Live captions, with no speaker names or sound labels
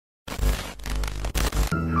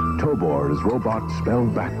Tobor is robot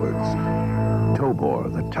spelled backwards.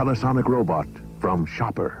 Tobor, the Telesonic robot from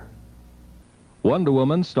Shopper. Wonder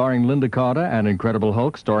Woman, starring Linda Carter, and Incredible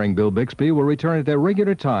Hulk, starring Bill Bixby, will return at their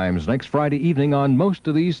regular times next Friday evening on most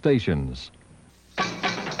of these stations.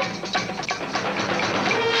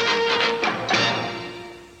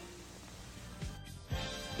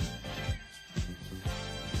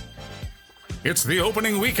 It's the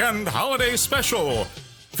opening weekend holiday special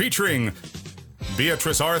featuring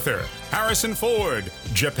Beatrice Arthur, Harrison Ford,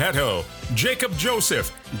 Geppetto, Jacob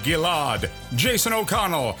Joseph, Gilad, Jason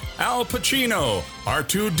O'Connell, Al Pacino,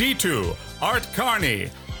 R2-D2, Art Carney,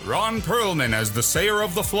 Ron Perlman as the Sayer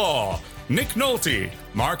of the Flaw, Nick Nolte,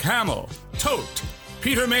 Mark Hamill, Tote,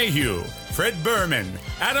 Peter Mayhew, Fred Berman,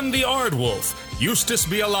 Adam the Aardwolf, Eustace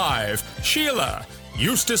Be Alive, Sheila,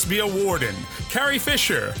 Eustace Be a Warden, Carrie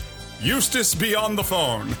Fisher, Eustace Be on the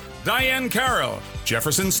Phone, Diane Carroll,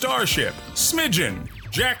 Jefferson Starship, Smidgen,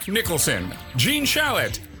 Jack Nicholson, Gene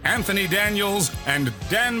Shalit, Anthony Daniels, and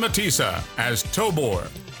Dan Matissa as Tobor.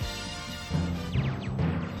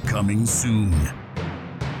 Coming soon.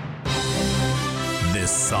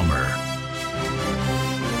 This summer.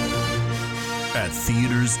 At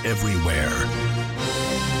theaters everywhere.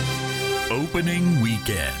 Opening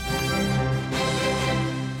weekend.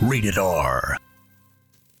 Rated R.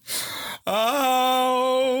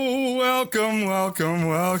 Oh,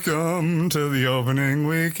 welcome to the opening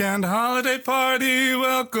weekend holiday party.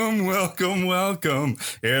 Welcome.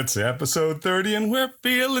 It's episode 30 and we're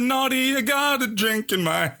feeling naughty. I got a drink in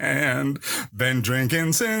my hand. Been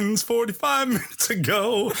drinking since 45 minutes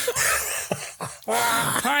ago.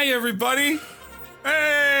 Hi, everybody.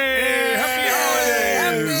 Hey, happy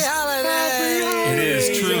holidays. Happy holidays. It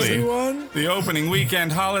is truly the opening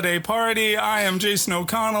weekend holiday party. I am Jason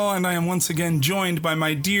O'Connell, and I am once again joined by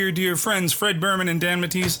my dear friends Fred Berman and Dan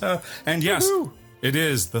Matissa. And yes, it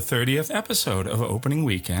is the 30th episode of opening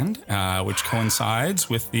weekend, which coincides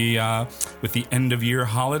with the end of year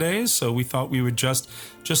holidays. So we thought we would just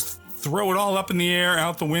throw it all up in the air,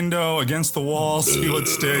 out the window, against the wall, see what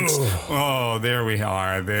sticks. Oh, there we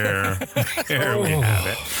are. There we have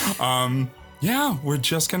it. Yeah, we're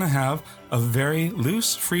just going to have a very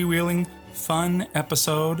loose, freewheeling, fun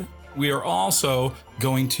episode. We are also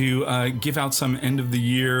going to give out some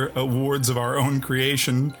end-of-the-year awards of our own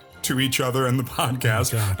creation to each other in the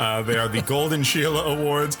podcast. They are the Golden Sheila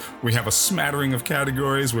Awards. We have a smattering of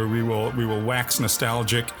categories where we will wax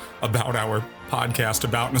nostalgic about our podcast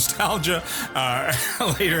about nostalgia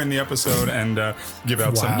later in the episode and give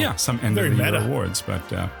out some end of the year awards. But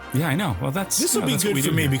yeah, I know. Well, this will be good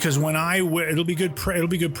for me because when it'll be good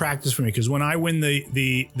practice for me because when I win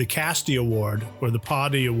the Casty Award or the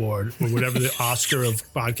Poddy Award or whatever the Oscar of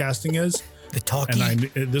podcasting is, the talkie, and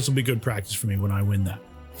this will be good practice for me when I win that.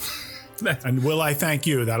 And will I thank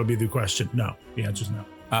you? That'll be the question. No, the answer is no.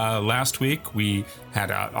 Last week, we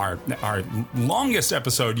had our longest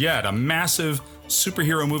episode yet, a massive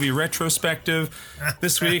superhero movie retrospective.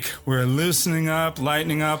 This week, we're loosening up,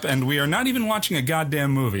 lightening up, and we are not even watching a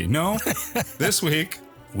goddamn movie. No, this week,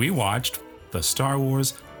 we watched the Star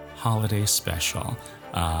Wars Holiday Special,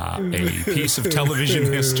 a piece of television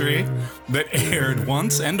history that aired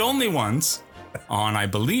once and only once on, I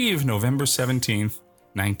believe, November 17th.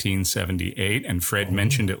 1978, and Fred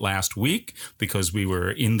mentioned it last week because we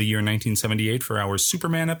were in the year 1978 for our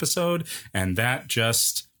Superman episode, and that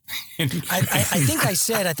just... I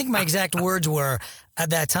think my exact words were, at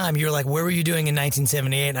that time, you were like, where were you doing in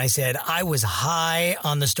 1978? And I said, I was high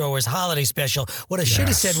on the Star Wars Holiday Special. What I should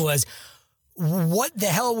have said was, what the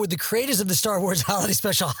hell were the creators of the Star Wars Holiday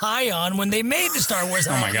Special high on when they made the Star Wars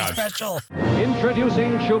Holiday Special?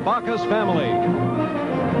 Introducing Chewbacca's family.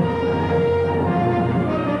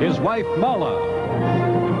 His wife, Mala.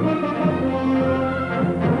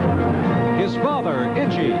 His father,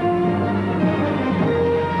 Itchy.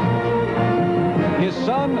 His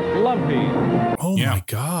son, Lumpy. Oh, my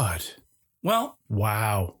God. Well,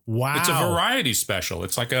 wow. It's a variety special.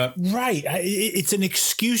 It's like a... Right. It's an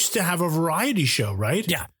excuse to have a variety show, right?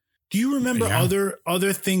 Yeah. Do you remember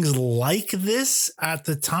other things like this at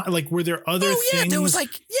the time? Like, were there other things? There was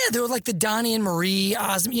the Donnie and Marie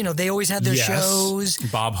Osmond. They always had their shows.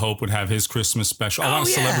 Bob Hope would have his Christmas special. A lot of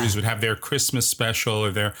celebrities would have their Christmas special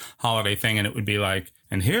or their holiday thing, and it would be like,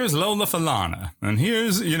 and here's Lola Falana, and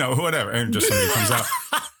here's, whatever. And just somebody comes out,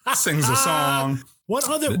 sings a song. What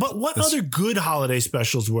other good holiday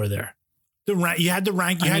specials were there? You had your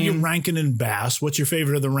Rankin and Bass. What's your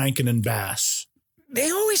favorite of the Rankin and Bass? They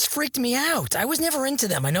always freaked me out. I was never into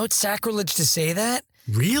them. I know it's sacrilege to say that.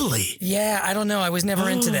 Really? Yeah, I don't know. I was never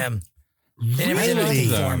into them. They never did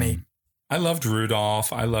anything for me. I loved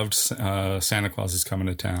Rudolph. I loved Santa Claus is Coming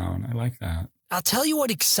to Town. I like that. I'll tell you what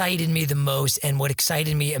excited me the most, and what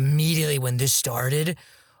excited me immediately when this started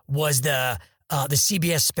was the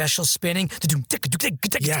CBS special spinning.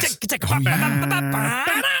 Yes.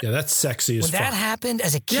 Yeah, that's sexy as When fuck. that happened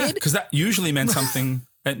as a Yeah, kid, because that usually meant something.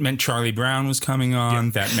 That meant Charlie Brown was coming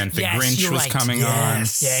on. That meant the Yes, Grinch you're was right. coming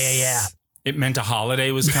Yes. on. Yeah. It meant a holiday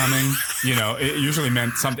was coming. It usually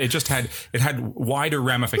meant something. It had wider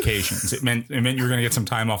ramifications. It meant you were going to get some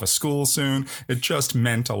time off of school soon. It just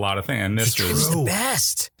meant a lot of things. And this It was was the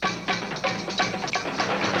best.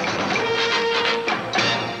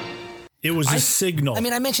 It was a signal. I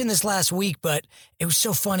mean, I mentioned this last week, but it was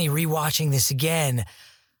so funny rewatching this again.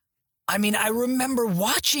 I mean, I remember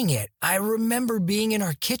watching it. I remember being in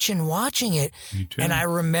our kitchen watching it. Me too. And I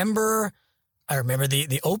remember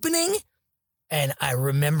the opening, and I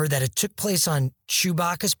remember that it took place on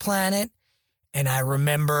Chewbacca's planet. And I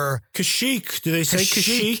remember Kashyyyk. Do they say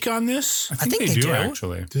Kashyyyk on this? I think they do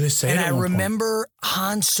actually. Do they say and it? I at one point? remember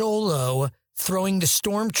Han Solo throwing the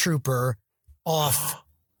stormtrooper off,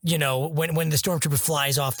 when the stormtrooper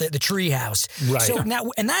flies off the treehouse. Right. So now,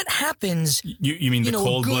 and that happens. You mean the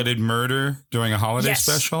cold-blooded murder during a holiday Yes.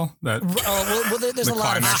 special? That There's the a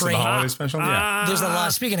lot of climax of the strange. holiday special? Yeah. There's a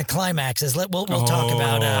lot. Speaking of climaxes, we'll talk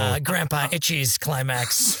about Grandpa Itchy's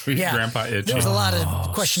climax. Sweet Grandpa Itchy. There was a lot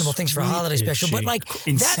of questionable things for a holiday special, but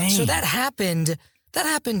Itchy. that. So Insane. that happened. That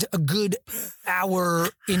happened a good hour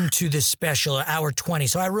into the special, hour 20.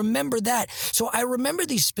 So I remember that. So I remember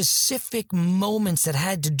these specific moments that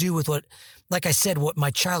had to do with what my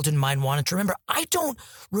childhood mind wanted to remember. I don't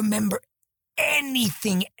remember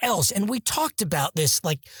anything else. And we talked about this.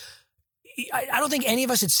 I don't think any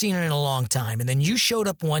of us had seen it in a long time. And then you showed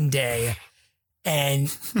up one day, and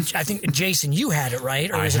I think, Jason, you had it, right?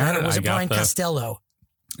 Or I was had it. Was I it got Brian the- Costello?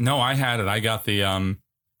 No, I had it. I got the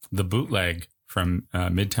bootleg from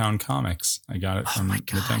Midtown Comics. I got it from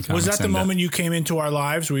Midtown Comics. Was that the and, moment you came into our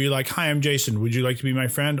lives where you're like, "Hi, I'm Jason. Would you like to be my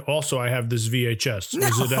friend? Also, I have this VHS."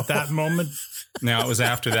 Was it at that moment? No, it was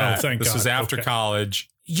after that. thank this God. was after Okay. college.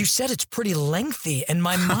 You said it's pretty lengthy, and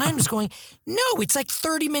my mind was going, no, it's like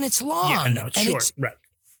 30 minutes long. Yeah, no, it's and short. Right.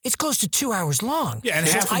 it's close to 2 hours long. Yeah, and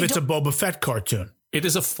So half of I it's a don't- Boba Fett cartoon. It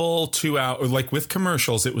is a full 2 hour, like with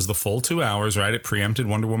commercials, it was the full 2 hours, right? It preempted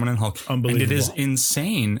Wonder Woman and Hulk. Unbelievable. And it is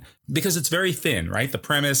insane because it's very thin, right? The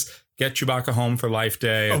premise, get Chewbacca home for Life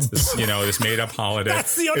Day. It's this, this made up holiday.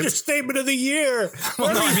 That's the understatement of the year.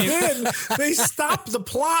 Well, no, I mean- Then they stopped the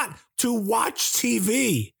plot to watch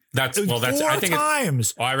TV. I think it's,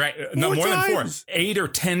 times. oh, no, Four more times. than 4, 8 or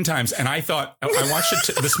 10 times. And I thought, I watched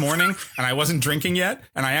it this morning and I wasn't drinking yet.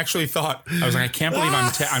 And I actually thought, I was like, I can't believe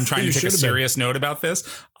I'm trying You to take a should have been. serious note about this.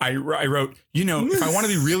 I wrote, if I want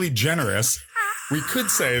to be really generous, we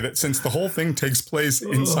could say that since the whole thing takes place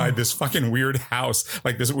inside this fucking weird house,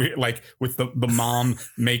 like this weird, like with the mom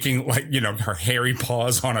making her hairy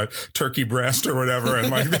paws on a turkey breast or whatever. And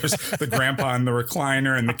like there's the grandpa in the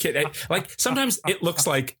recliner and the kid. Like sometimes it looks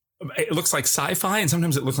like sci-fi, and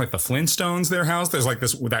sometimes it looks like the Flintstones, their house. There's like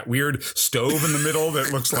that weird stove in the middle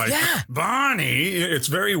that looks like Bonnie. It's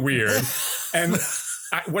very weird. And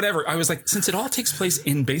I was like, since it all takes place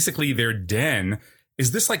in basically their den,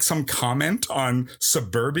 is this like some comment on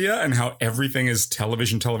suburbia and how everything is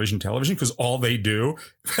television? Because all they do,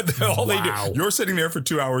 you're sitting there for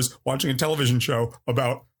 2 hours watching a television show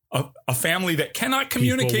about a family that cannot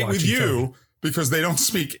communicate with watching you television. because they don't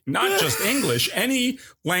speak not just English, any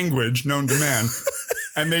language known to man,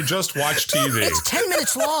 and they just watch TV. It's 10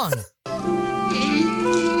 minutes long.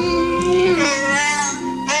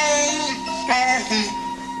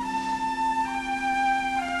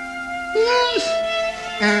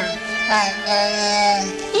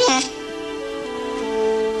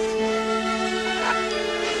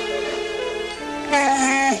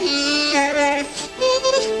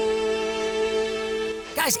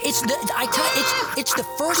 Guys, it's the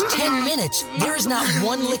first 10 minutes. There is not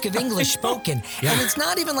one lick of English spoken. And it's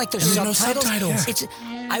not even like there's no subtitles. subtitles.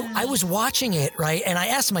 I was watching it, right? And I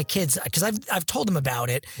asked my kids, because I've told them about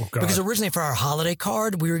it. God. Because originally for our holiday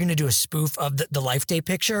card, we were going to do a spoof of the Life Day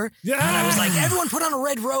picture. Yeah. And I was like, everyone put on a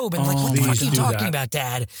red robe. And like, what the fuck are you do talking that. about,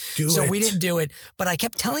 Dad? Do so it. we didn't do it. But I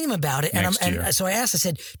kept telling them about it. Next year. And so I asked, I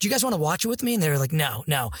said, do you guys want to watch it with me? And they were like, no.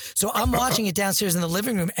 So I'm watching it downstairs in the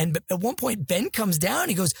living room. And at one point, Ben comes down.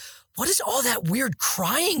 He goes, what is all that weird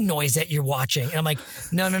crying noise that you're watching? And I'm like,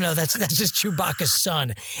 no, that's just Chewbacca's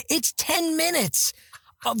son. It's 10 minutes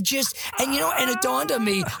of just, and it dawned on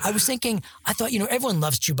me, I was thinking, I thought, everyone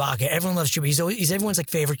loves Chewbacca. Everyone loves Chewbacca. He's everyone's like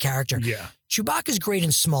favorite character. Yeah. Chewbacca's great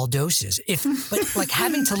in small doses. But like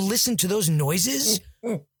having to listen to those noises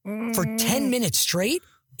for 10 minutes straight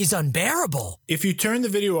is unbearable. If you turn the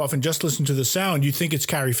video off and just listen to the sound, you think it's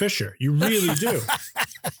Carrie Fisher. You really do.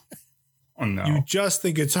 Oh, no. You just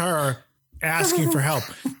think it's her asking for help.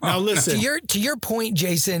 Now, listen. To your point,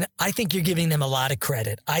 Jason, I think you're giving them a lot of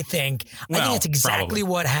credit. I think that's exactly probably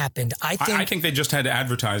what happened. I think they just had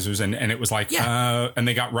advertisers and it was like, and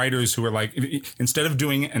they got writers who were like, instead of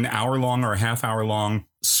doing an hour-long or a half-hour-long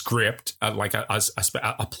script, like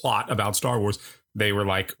a plot about Star Wars, they were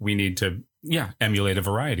like, we need to, emulate a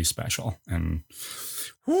variety special. And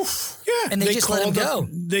and they just let him go.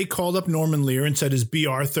 They called up Norman Lear and said, is B.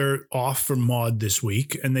 Arthur off from Maude this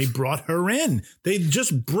week? And they brought her in. They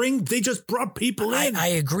just brought people in. I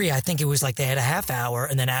agree. I think it was like they had a half hour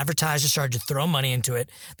and then advertisers started to throw money into it.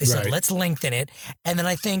 They said, let's lengthen it. And then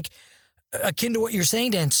I think, akin to what you're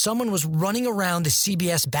saying, Dan, someone was running around the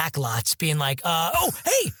CBS backlots being like, oh,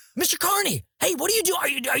 hey, Mr. Carney. Hey, what do you do?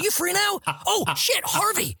 Are you free now? Oh, shit,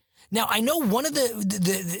 Harvey. Now, I know one of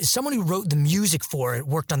the someone who wrote the music for it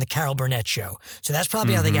worked on the Carol Burnett show. So that's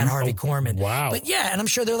probably how they got Harvey Korman. Wow. But and I'm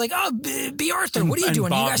sure they're like, oh, B. Arthur, what are you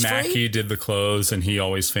doing? Bob Are you guys Mackie free? did the clothes, and he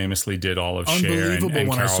always famously did all of Cher Unbelievable and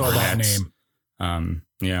when Carol I saw that Burnett's. name.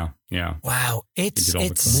 Yeah. Wow.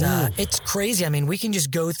 It's crazy. I mean, we can just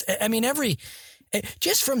go,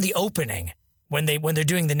 just from the opening, when they're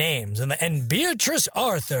doing the names and Beatrice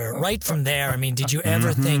Arthur, right from there. I mean, did you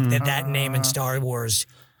ever think that name in Star Wars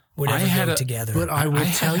would ever go together? But I will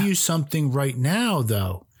tell you something right now,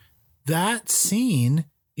 though. That scene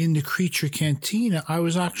in the Creature Cantina, I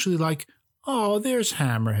was actually like, oh, there's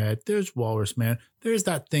Hammerhead. There's Walrus Man. There's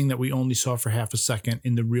that thing that we only saw for half a second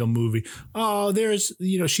in the real movie. Oh, there's,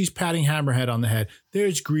 she's patting Hammerhead on the head.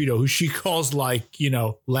 There's Greedo, who she calls like,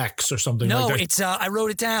 Lex or something like that. No, it's, I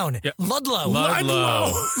wrote it down. Yeah. Ludlow.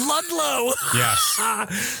 Yes.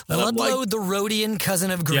 Ludlow, the Rhodian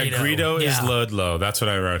cousin of Greedo. Yeah, Greedo is Ludlow. That's what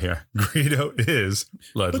I wrote here. Greedo is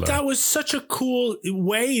Ludlow. But that was such a cool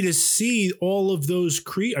way to see all of those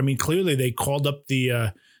clearly they called up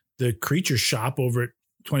the creature shop over at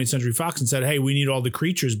 20th Century Fox and said, hey, we need all the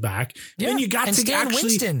creatures back. Yeah, and you got to Stan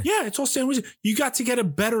Winston. Yeah, it's all Stan Winston. You got to get a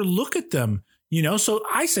better look at them, So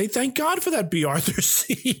I say thank God for that B. Arthur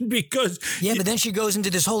scene because... Yeah, but then she goes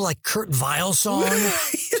into this whole like Kurt Weill song.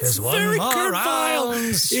 It's very Kurt Weill.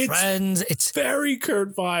 Friends. It's very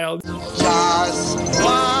Kurt Weill. Just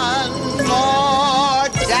one more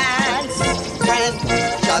dance, friend.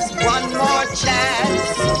 Just one more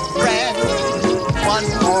chance, friend. One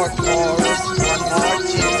more chorus, one more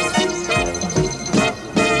tune.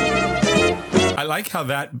 I like how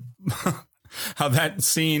that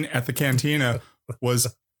scene at the cantina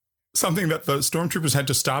was something that the stormtroopers had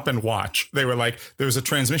to stop and watch. They were like, there was a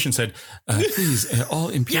transmission said, please, all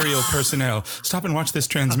Imperial personnel, stop and watch this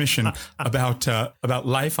transmission about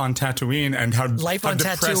life on Tatooine and how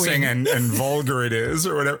depressing and vulgar it is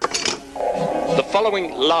or whatever. The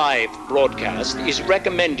following live broadcast is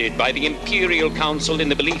recommended by the Imperial Council in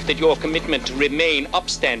the belief that your commitment to remain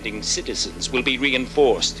upstanding citizens will be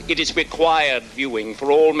reinforced. It is required viewing for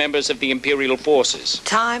all members of the Imperial forces.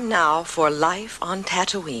 Time now for Life on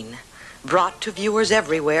Tatooine, brought to viewers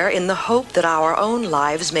everywhere in the hope that our own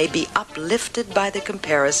lives may be uplifted by the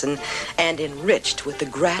comparison and enriched with the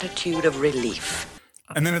gratitude of relief.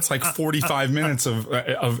 And then it's like 45 minutes of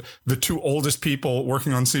the two oldest people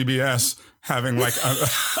working on CBS having like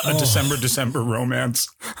a December romance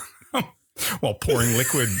while pouring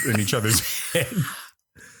liquid in each other's head.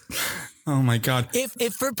 Oh my God.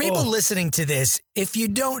 If for people listening to this, if you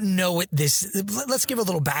don't know what let's give a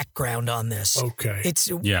little background on this. Okay.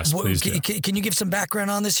 Yes, please do. Can you give some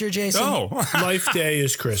background on this here, Jason? Oh, Life Day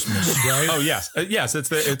is Christmas, right? Oh, yes. Yes, it's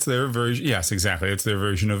their version. Yes, exactly. It's their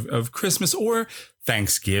version of Christmas or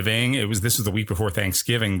Thanksgiving. This was the week before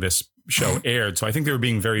Thanksgiving this show aired. So I think they were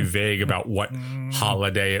being very vague about what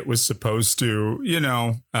holiday it was supposed to,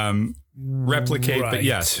 replicate. Right. But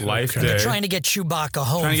yes, Life Day. They're trying to get Chewbacca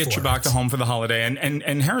home. For the holiday.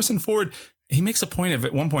 And Harrison Ford, he makes a point of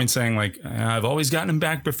at one point saying like, I've always gotten him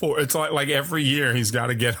back before. It's like every year he's got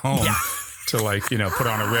to get home to put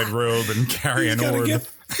on a red robe and carry an orb. He's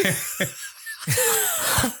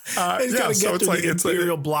got to get to the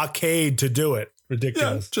Imperial blockade to do it.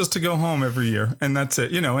 Ridiculous. Yeah, just to go home every year. And that's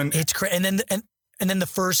it, and it's crazy. And then the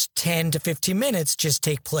first 10 to 15 minutes just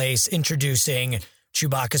take place introducing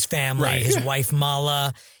Chewbacca's family, his wife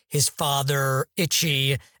Mala, his father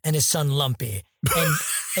Itchy, and his son Lumpy.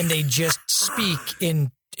 And they just speak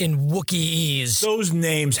in Wookieese. Those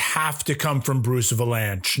names have to come from Bruce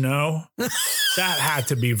Valanche, no? That had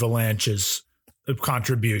to be Valanche's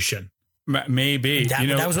contribution. Maybe.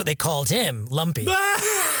 That was what they called him, Lumpy.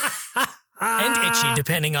 And Itchy,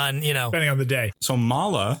 depending on the day. So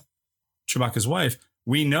Mala, Chewbacca's wife,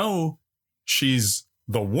 we know she's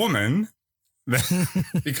the woman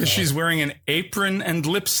because she's wearing an apron and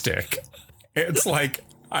lipstick. It's like,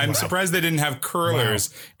 I'm surprised they didn't have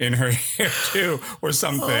curlers in her hair too or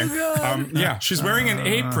something. Yeah, she's wearing an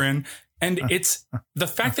apron, and it's the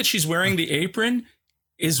fact that she's wearing the apron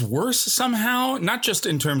is worse somehow, not just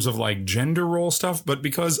in terms of like gender role stuff, but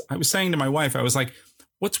because I was saying to my wife, I was like,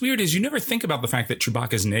 what's weird is you never think about the fact that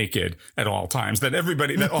Chewbacca's naked at all times, that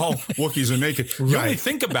all Wookiees are naked. You only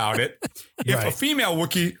think about it if a female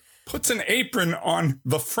Wookiee puts an apron on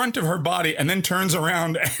the front of her body and then turns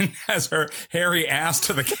around and has her hairy ass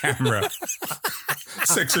to the camera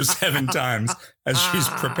 6 or 7 times as she's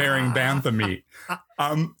preparing bantha meat.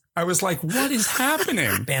 I was like, what is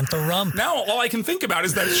happening? Bantha rum. Now all I can think about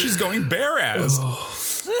is that she's going bare-ass.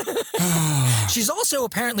 She's also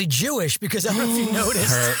apparently Jewish because I don't know if you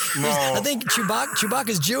noticed. I think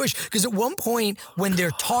Chewbacca's Jewish because at one point when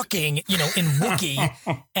they're talking, in Wookiee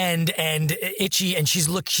and Itchy, and she's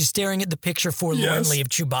staring at the picture forlornly of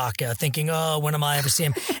Chewbacca, thinking, "Oh, when am I ever see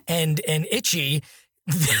him?" And Itchy.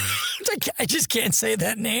 I just can't say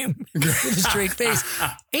that name with a straight face.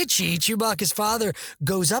 Itchy, Chewbacca's father,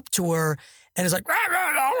 goes up to her and is like, rah, rah,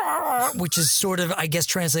 rah, rah, which is sort of, I guess,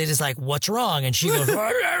 translated as like, what's wrong? And she goes, rah,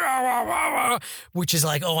 rah, rah, rah, rah, which is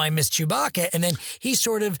like, oh, I miss Chewbacca. And then he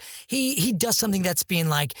sort of, he does something that's being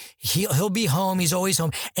like, he'll be home. He's always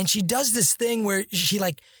home. And she does this thing where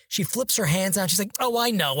she flips her hands out. She's like, oh,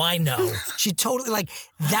 I know. She totally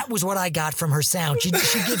that was what I got from her sound. She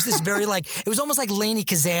gives this very it was almost like Lainey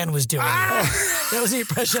Kazan was doing it. That was the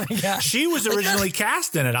impression I got. She was originally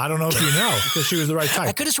cast in it. I don't know if you know, because she was the right type.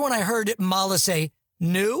 I could have sworn I heard Mala say,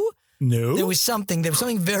 "New." No. There was something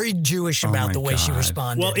very Jewish about the way she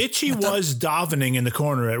responded. Well, Itchy was davening in the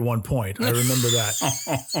corner at one point. I remember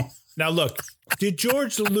that. Now, look, did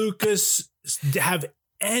George Lucas have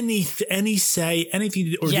any say,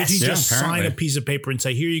 anything, or did he just sign a piece of paper and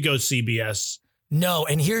say, here you go, CBS? No,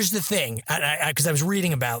 and here's the thing, because I was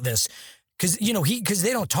reading about this, because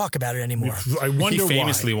they don't talk about it anymore. I wonder why. He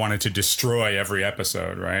famously wanted to destroy every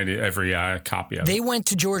episode, right? Every copy of it. They went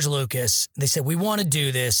to George Lucas. They said, we want to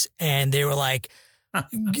do this. And they were like,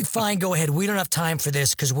 fine, go ahead. We don't have time for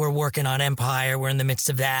this because we're working on Empire. We're in the midst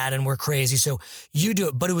of that and we're crazy. So you do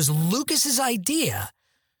it. But it was Lucas's idea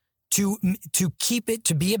to keep it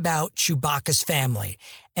to be about Chewbacca's family.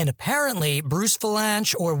 And apparently Bruce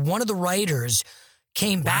Vilanch or one of the writers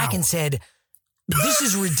came back and said, this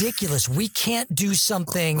is ridiculous. We can't do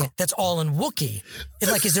something that's all in Wookiee.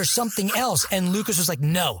 It's is there something else? And Lucas was like,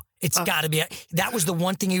 no, it's got to be. That was the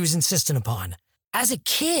one thing he was insistent upon. As a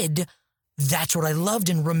kid, that's what I loved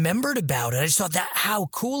and remembered about it. I just thought that, how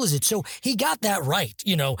cool is it? So he got that right,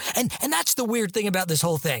 and that's the weird thing about this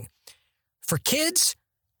whole thing. For kids,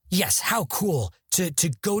 yes, how cool to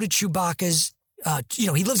go to Chewbacca's. He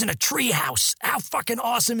lives in a tree house. How fucking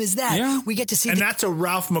awesome is that? Yeah. We get to see, and that's a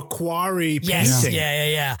Ralph McQuarrie painting.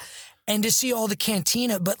 Yeah. And to see all the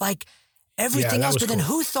cantina, but everything else. But then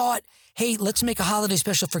who thought, hey, let's make a holiday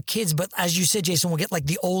special for kids? But as you said, Jason, we'll get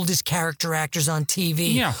the oldest character actors on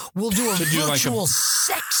TV. Yeah, we'll do a virtual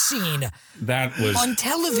sex scene. That was on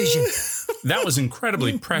television. That was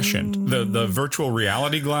incredibly prescient. The virtual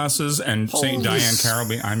reality glasses and saying Diane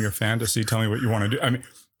Carroll, I'm your fantasy. Tell me what you want to do. I mean,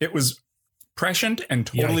 it was prescient and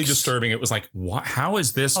totally disturbing. It was like, what? How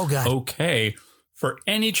is this okay for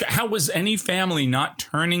any? How was any family not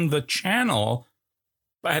turning the channel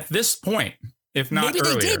at this point? If not maybe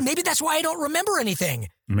earlier. They did. Maybe that's why I don't remember anything.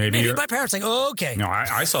 Maybe my parents okay. No,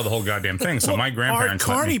 I saw the whole goddamn thing. So my grandparents.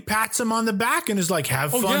 Art Carney pats him on the back and is like,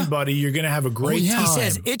 "Have fun, buddy. You're gonna have a great time." He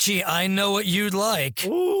says, "Itchy, I know what you'd like."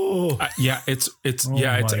 Ooh. It's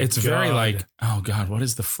very oh God, what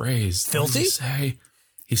is the phrase? Filthy?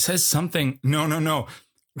 He says something. No.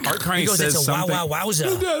 Art Carney says it's something. Wow, wowza.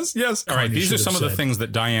 He does. Yes. All right. These are some of the things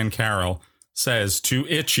that Diane Carroll says to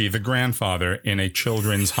Itchy, the grandfather, in a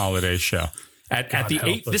children's holiday show. At the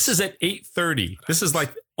 8, this is at 8:30. This is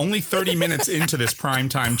only 30 minutes into this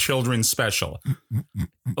primetime children's special.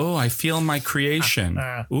 Oh, I feel my creation.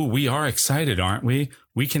 Ooh, we are excited, aren't we?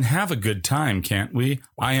 We can have a good time, can't we?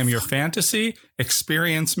 I am your fantasy.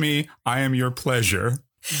 Experience me. I am your pleasure.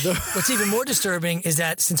 What's even more disturbing is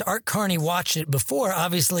that since Art Carney watched it before,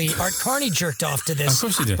 obviously Art Carney jerked off to this of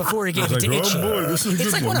course he did. Before he gave it to Itchy. Oh boy, this is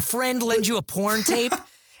it's good when a friend lends you a porn tape.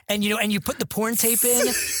 And you put the porn tape in,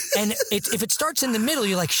 and if it starts in the middle,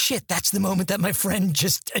 you're like, shit, that's the moment that my friend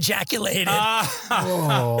just ejaculated.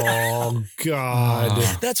 Oh,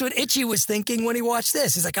 God. That's what Itchy was thinking when he watched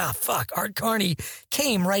this. He's like, fuck, Art Carney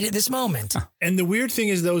came right at this moment. And the weird thing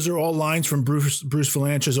is those are all lines from Bruce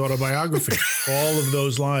Vilanch's autobiography. All of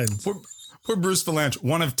those lines. Poor Bruce Valanche,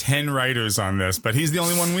 one of 10 writers on this, but he's the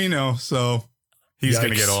only one we know, so he's going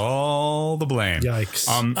to get all the blame. Yikes.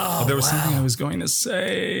 There was something I was going to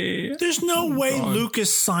say. There's no way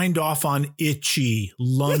Lucas signed off on Itchy,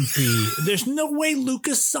 Lumpy. There's no way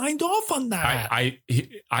Lucas signed off on that.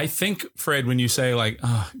 I think, Fred, when you say like,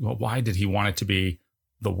 well, why did he want it to be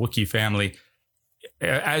the Wookiee family?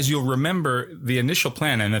 As you'll remember, the initial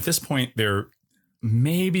plan, and at this point, they're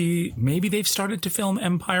maybe they've started to film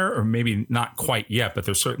Empire, or maybe not quite yet, but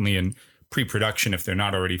they're certainly in pre-production if they're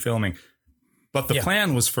not already filming. But the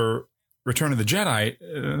plan was for Return of the Jedi.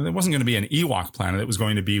 There wasn't going to be an Ewok planet. It was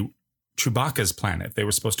going to be Chewbacca's planet. They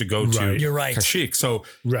were supposed to go to Kashyyyk. So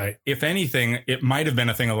if anything, it might have been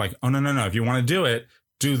a thing of like, oh, no. If you want to do it,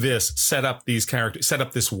 do this, set up these characters, set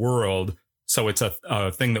up this world. So it's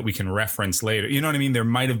a thing that we can reference later. You know what I mean? There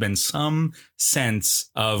might have been some sense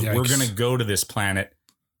of we're going to go to this planet.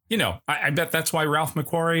 You know, I bet that's why Ralph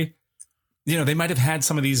McQuarrie, you know, they might have had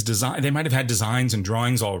some of these they might have had designs and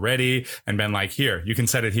drawings already and been like, here, you can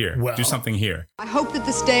set it here. Do something here. I hope that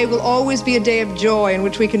this day will always be a day of joy in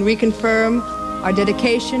which we can reconfirm our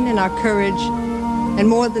dedication and our courage, and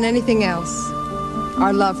more than anything else,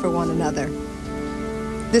 our love for one another.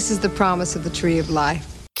 This is the promise of the Tree of Life.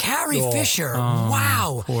 Carrie Fisher,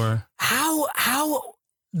 wow. Poor. How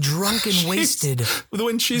drunk and wasted.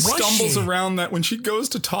 When she stumbles around that, when she goes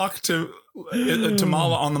to talk to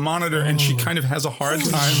Mala on the monitor and she kind of has a hard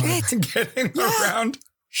time getting around.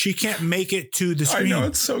 She can't make it to the screen. I know,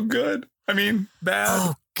 it's so good. I mean, bad.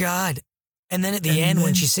 Oh, God. And then at the end,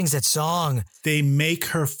 when she sings that song. They make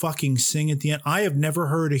her fucking sing at the end. I have never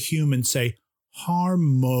heard a human say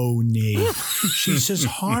harmony. She says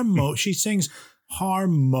she sings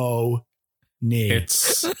harmony.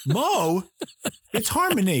 It's Mo. It's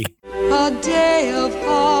harmony. A day of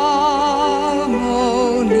harmony.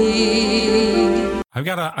 I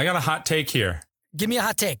got a hot take here. Give me a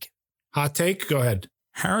hot take. Hot take? Go ahead.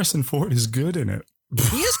 Harrison Ford is good in it.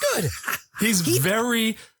 He is good. He's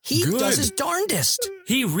very He good. does his darndest.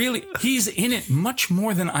 He's in it much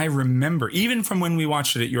more than I remember. Even from when we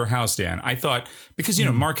watched it at your house, Dan, I thought, because, you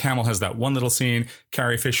know, Mark Hamill has that one little scene,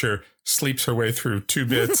 Carrie Fisher sleeps her way through 2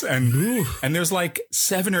 bits, and there's like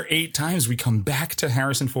 7 or 8 times we come back to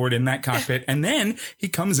Harrison Ford in that cockpit, and then he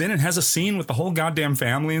comes in and has a scene with the whole goddamn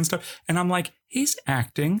family and stuff, and I'm like, he's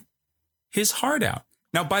acting his heart out.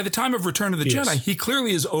 Now, by the time of Return of the Jedi, he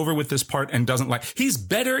clearly is over with this part and doesn't like. He's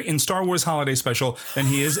better in Star Wars Holiday Special than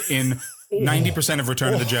he is in 90% of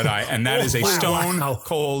Return of the Jedi, and that is a stone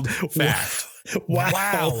cold fact.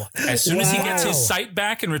 Wow. As soon as he gets his sight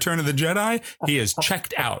back in Return of the Jedi, he is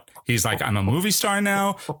checked out. He's like, I'm a movie star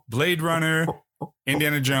now, Blade Runner,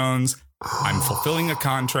 Indiana Jones. I'm fulfilling a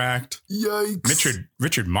contract. Yikes.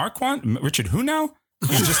 Richard Marquand? Richard who now?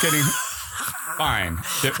 He's just getting... Fine.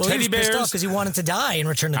 Teddy bears. Pissed off because he wanted to die in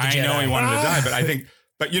Return of the Jedi. I know he wanted to die, but I think,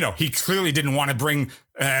 you know, he clearly didn't want to bring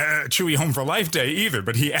Chewie home for Life Day either.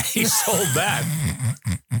 But he sold that.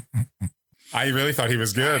 I really thought he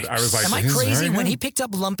was good. I was like, am I crazy? When he picked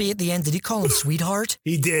up Lumpy at the end, did he call him sweetheart?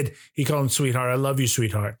 He did. He called him sweetheart. I love you,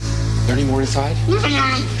 sweetheart. Is there any more inside?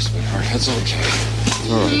 Sweetheart, that's okay.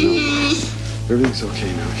 All right, no. Everything's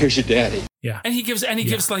okay now. Here's your daddy. Yeah. And he gives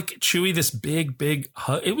like Chewie this big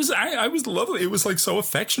hug. It was, I was lovely. It was like so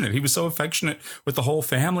affectionate. He was so affectionate with the whole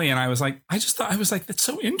family. And I was like, that's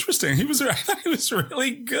so interesting. I thought he was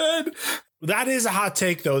really good. That is a hot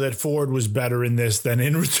take, though, that Ford was better in this than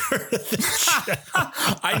in Return of the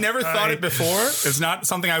Jedi. I never thought it before. It's not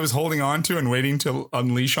something I was holding on to and waiting to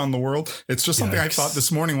unleash on the world. It's just something I thought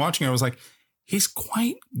this morning watching. I was like, he's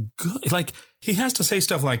quite good. Like, he has to say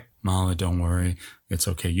stuff like, Mala, don't worry. It's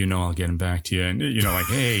okay. You know, I'll get him back to you. And, you know, like,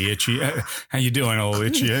 hey, Itchy, how you doing, old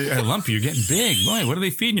Itchy? Lumpy, you're getting big. Boy, what are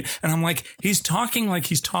they feeding you? And I'm like he's talking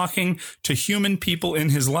to human people in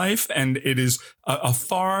his life. And it is a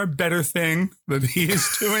far better thing that he is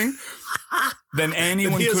doing than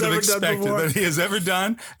anyone could have expected that he has ever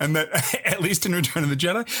done. And that, at least in Return of the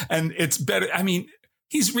Jedi. And it's better. I mean,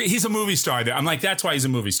 He's a movie star. I'm like, that's why he's a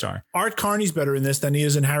movie star. Art Carney's better in this than he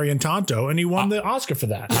is in Harry and Tonto, and he won the Oscar for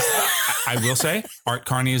that. I will say, Art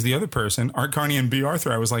Carney is the other person. Art Carney and B.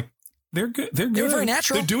 Arthur, I was like, they're good. They're good. They're very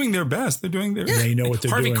natural. They're doing their best. They're doing their They know what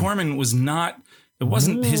they're Harvey doing. Korman was not. It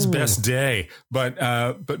wasn't his best day,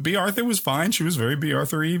 but B. Arthur was fine. She was very B.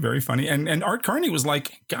 Arthur-y, very funny. And Art Carney was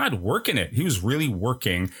like, God, working it. He was really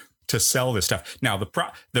working to sell this stuff. Now,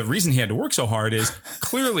 the reason he had to work so hard is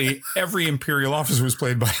clearly every Imperial officer was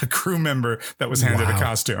played by a crew member that was handed a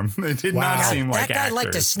costume. It did not seem like that guy actors.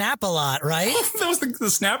 liked to snap a lot, right? That was the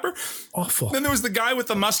snapper. Awful. Then there was the guy with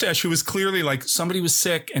the mustache who was clearly like somebody was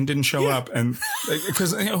sick and didn't show up. And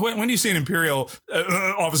because when you see an Imperial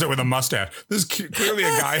officer with a mustache, this is clearly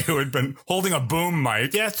a guy who had been holding a boom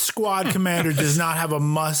mic. Death Squad commander does not have a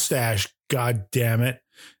mustache. God damn it.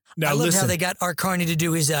 Now, I love how they got Art Carney to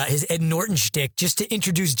do his Ed Norton shtick just to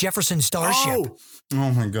introduce Jefferson Starship.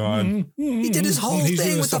 Oh my God. He did his whole He's thing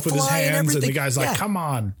doing with stuff the with his fly and hands, everything. and the guy's like, come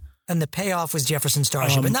on. And the payoff was Jefferson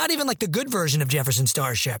Starship, and not even like the good version of Jefferson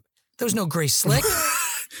Starship. There was no Grace Slick.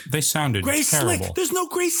 They sounded Grace terrible. Slick. There's no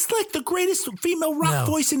Grace Slick, the greatest female rock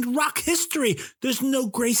voice in rock history. There's no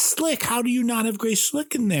Grace Slick. How do you not have Grace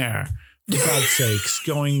Slick in there? For God's sakes,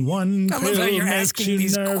 going one I love how pill you're makes asking you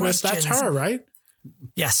these nervous. That's questions. her, right?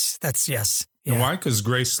 Yes, that's yes. And why? Because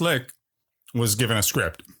Grace Slick was given a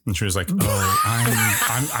script, and she was like, I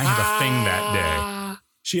have a thing that day.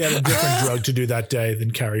 She had a different drug to do that day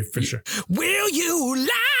than Carrie Fisher. Will you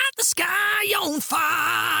light the sky on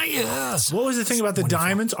fire? What was the thing about the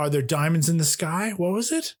diamonds? Are there diamonds in the sky? What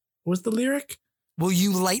was it? What was the lyric? Will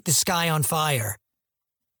you light the sky on fire?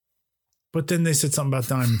 But then they said something about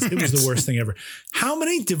diamonds. It was the worst thing ever. How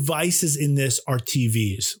many devices in this are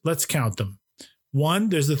TVs? Let's count them. 1,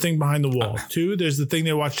 there's the thing behind the wall. 2, there's the thing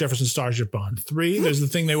they watch Jefferson Starship on. 3, there's the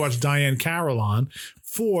thing they watch Diane Carroll on.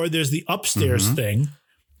 4, there's the upstairs thing.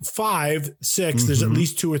 5, 6, there's at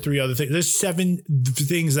least 2 or 3 other things. There's 7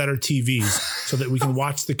 things that are TVs so that we can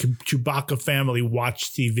watch the Chewbacca family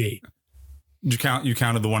watch TV. You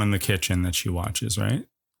counted the one in the kitchen that she watches, right?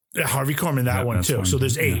 Harvey Korman, that one too. So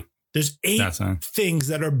there's 8. There's 8 things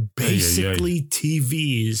that are basically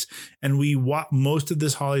TVs. And most of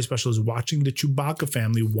this holiday special is watching the Chewbacca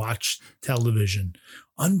family watch television.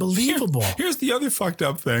 Unbelievable. Here's the other fucked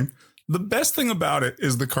up thing. The best thing about it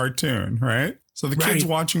is the cartoon, right? So the kid's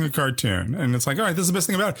watching a cartoon and it's like, all right, this is the best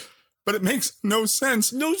thing about it. But it makes no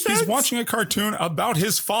sense. No sense. He's watching a cartoon about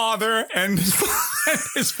his father and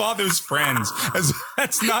his father's friends.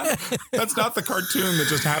 That's not the cartoon that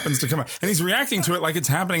just happens to come out. And he's reacting to it like it's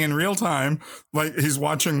happening in real time. Like he's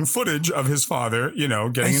watching footage of his father,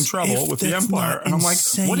 getting in trouble with the Empire. And I'm like,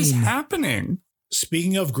 what is happening?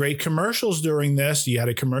 Speaking of great commercials during this, you had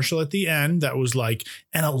a commercial at the end that was like,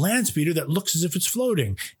 and a land speeder that looks as if it's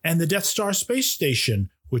floating, and the Death Star space station,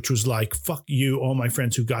 which was like, fuck you, all my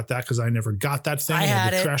friends who got that, because I never got that thing. I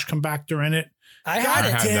had the it. trash compactor in it. I had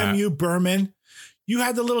it. Damn you, Berman. You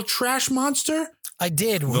had the little trash monster? I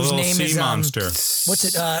did. Whose name is monster. What's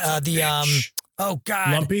it? Oh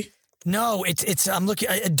God. Lumpy? No, it's I'm looking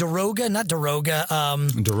Daroga, not Daroga.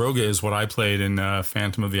 Daroga is what I played in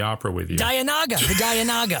Phantom of the Opera with you. Dianaga, the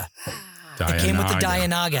Dianaga. It came with the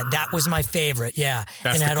Dianaga. That was my favorite. Yeah,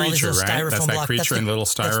 That's and the it had all these creature, little right? styrofoam That's that blocks. creature in little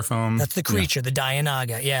styrofoam. That's the creature, the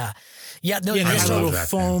Dianaga. Yeah. Yeah, no, Yeah, this had one- little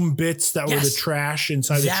foam bits that were the trash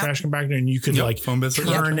inside the trash compactor, and you could foam bits.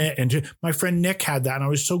 turn it. And my friend Nick had that, and I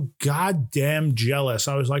was so goddamn jealous.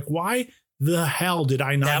 I was like, why the hell did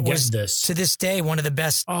I not that get was, this? to this day, one of the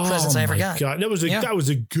best presents I ever got. God, that was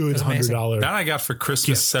a good $100. That I got for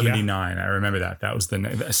Christmas '79. I remember that. That was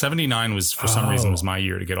the '79 was for some reason was my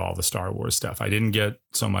year to get all the Star Wars stuff. I didn't get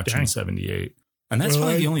so much in '78, and that's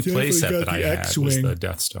probably the only play set that I had was the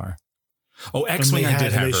Death Star. Oh, X-Wing I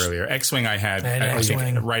did have earlier. X-Wing I had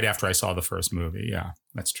right after I saw the first movie. Yeah,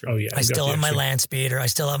 that's true. Oh yeah, I still have my land speeder. I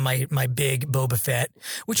still have my big Boba Fett,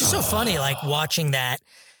 which is so funny. Like watching that.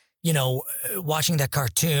 Watching that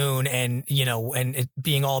cartoon and it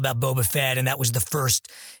being all about Boba Fett, and that was the first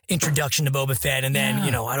introduction to Boba Fett. And then,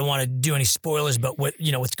 I don't want to do any spoilers, but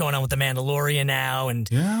what's going on with the Mandalorian now. And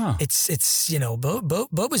it's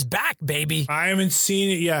Boba's back, baby. I haven't seen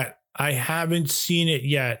it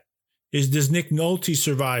yet. Does Nick Nolte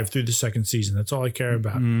survive through the second season? That's all I care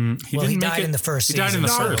about. He died in the first season. He died in the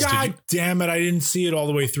first. God damn it. I didn't see it all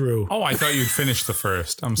the way through. Oh, I thought you'd finished the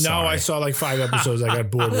first. I'm sorry. No, I saw like 5 episodes. I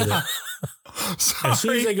got bored with it. As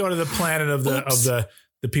soon as they go to the planet of the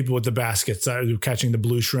people with the baskets catching the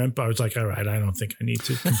blue shrimp, I was like, all right, I don't think I need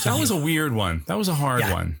to continue. That was a weird one. That was a hard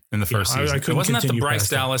one in the first season. Wasn't that the Bryce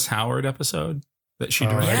Dallas Howard episode that she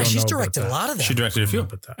directed? Yeah, she's directed a lot of them. She directed a few.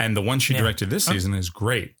 And the one she directed this season is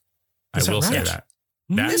great. I will say that.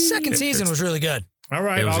 This second season was really good. All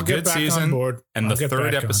right, I'll get back on board. And the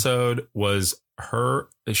third episode was her.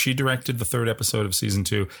 She directed the third episode of season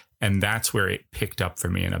 2, and that's where it picked up for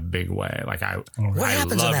me in a big way. Like what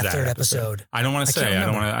happens in that third episode? I don't want to say.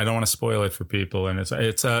 I don't want to spoil it for people. And it's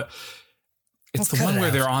the one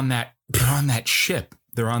where they're on that ship.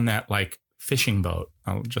 They're on that like fishing boat.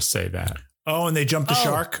 I'll just say that. Oh, and they jumped the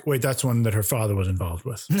shark? Wait, that's one that her father was involved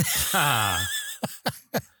with.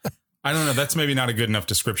 I don't know. That's maybe not a good enough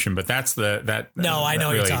description, but that's that. No, I know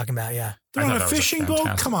what really, you're talking about. Yeah. They're on a fishing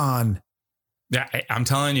boat? Come on. Yeah, I'm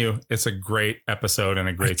telling you, it's a great episode and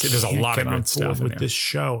a great. There's a lot of good stuff with this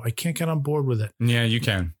show. I can't get on board with it. Yeah, you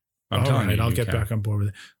can. I'm telling you, I'll get back on board with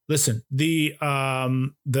it. Listen, the other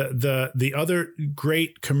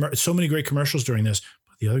great so many great commercials during this,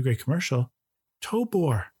 but the other great commercial,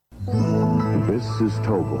 Tobor. This is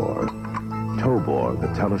Tobor. Tobor, the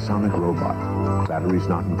Telesonic robot. Batteries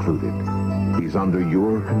not included. He's under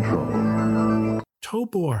your control.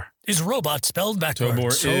 Tobor. Is robot spelled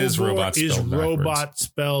backwards? Tobor is robot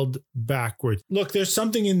spelled backwards. Look, there's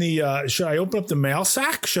something in the, should I open up the mail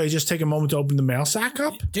sack? Should I just take a moment to open the mail sack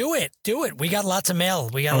up? Do it. We got lots of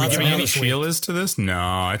mail. Are we giving any Sheilas to this?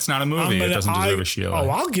 No, it's not a movie. It doesn't deserve a Sheila.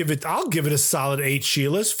 Oh, I'll give it a solid 8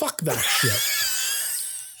 Sheilas. Fuck that shit.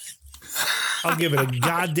 I'll give it a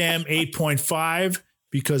goddamn 8.5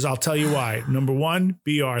 because I'll tell you why. Number 1,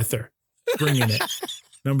 B. Arthur. Bringing it.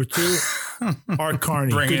 Number 2, Art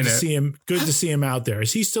Carney. Good to see him out there.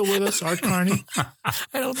 Is he still with us, Art Carney?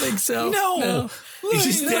 I don't think so. No.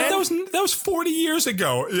 Is he dead? That was 40 years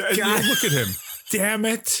ago. God. Look at him. Damn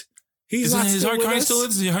it. Is Art Carney still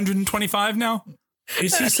is he 125 now?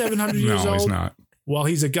 Is he 700 years old? No, he's not. Well,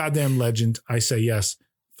 he's a goddamn legend. I say yes.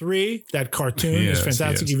 3, that cartoon is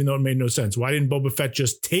fantastic, even though it made no sense. Why didn't Boba Fett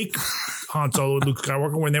just take Han Solo and Luke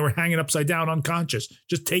Skywalker when they were hanging upside down unconscious?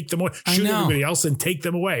 Just take them away. Shoot everybody else and take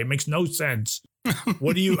them away. It makes no sense. How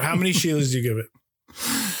many Sheilas do you give it?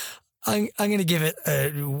 I'm going to give it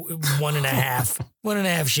 1.5. 1.5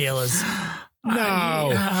 Sheilas. No.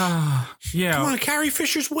 Yeah. Come on, Carrie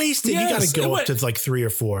Fisher's wasted. You got to go up to like 3 or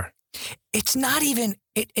 4. It's not even.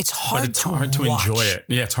 It's hard. But it's hard to enjoy it.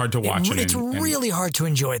 Yeah, it's hard to watch it. It's really hard to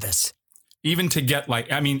enjoy this. Even to get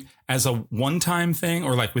as a one-time thing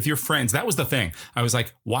or like with your friends. That was the thing. I was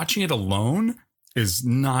like, watching it alone is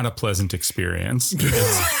not a pleasant experience. You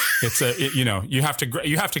have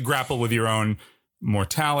to grapple with your own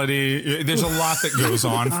mortality. There's a lot that goes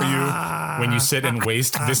on for you when you sit and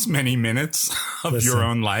waste this many minutes of your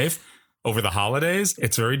own life. Over the holidays,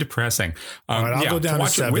 it's very depressing. Right, I'll go down to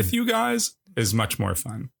watch 7. it with you guys is much more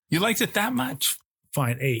fun. You liked it that much?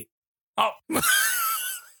 Fine, 8. Oh,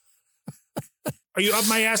 are you up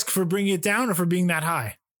my ass for bringing it down or for being that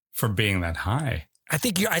high? For being that high. I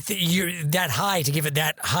think you're that high to give it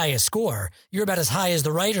that high a score. You're about as high as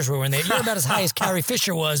the writers were when you're about as high as Carrie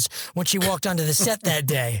Fisher was when she walked onto the set that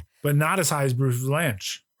day. But not as high as Bruce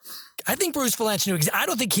Vilanch. I think Bruce Vilanch knew. I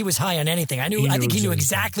don't think he was high on anything. I think he knew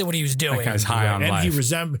exactly what he was doing. That guy's high on life. And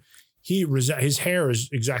his hair is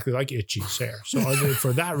exactly like Itchy's hair. So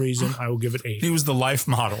for that reason, I will give it 8. He was the life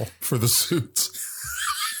model for the suits.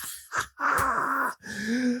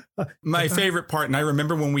 My favorite part, and I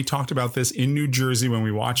remember when we talked about this in New Jersey when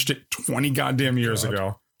we watched it 20 goddamn years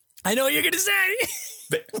ago. I know what you're going to say.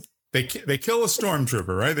 They kill a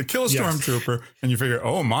stormtrooper, right? They kill a stormtrooper, and you figure,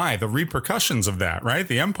 oh my, the repercussions of that, right?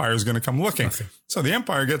 The Empire is going to come looking. Nothing. So the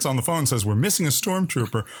Empire gets on the phone and says, we're missing a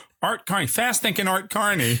stormtrooper. Art Carney, fast-thinking Art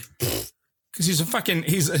Carney, because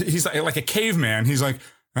he's like a caveman. He's like,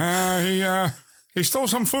 he stole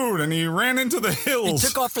some food and he ran into the hills. He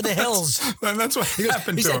took off for the hills. And that's what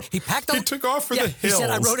happened to him. He took off for the hills. He said,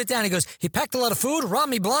 I wrote it down. He goes, he packed a lot of food,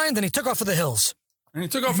 robbed me blind, and he took off for the hills. And he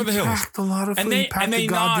took off for the hills. A lot of food, and they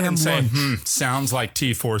nod and say, sounds like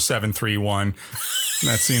T-4731.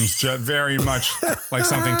 That seems very much like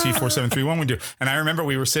something T-4731 would do. And I remember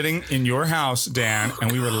we were sitting in your house, Dan, and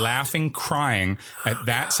we were laughing, crying at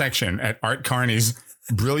that section, at Art Carney's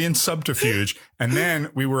brilliant subterfuge. And then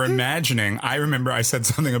we were imagining, I remember I said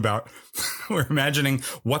something about, we're imagining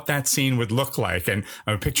what that scene would look like. And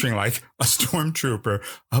I'm picturing like a stormtrooper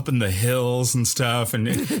up in the hills and stuff and,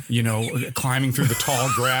 climbing through the tall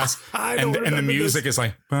grass. And the music is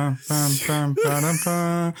like, bah, bah, bah, bah,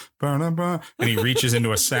 bah, bah, bah, and he reaches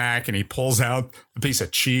into a sack and he pulls out a piece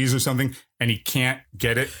of cheese or something and he can't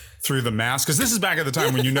get it through the mask. Because this is back at the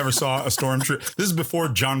time when you never saw a stormtrooper. This is before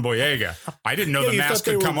John Boyega. I didn't know the mask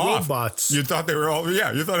could come off. You thought they were all,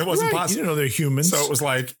 you thought it wasn't possible. You didn't know they're humans. So it was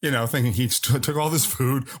like, thinking he took all this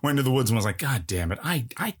food, went into the woods and was like, God damn it, I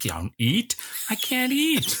don't eat. I can't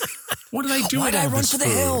eat. What did I do with all this food? Why did I run for the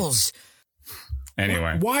hills?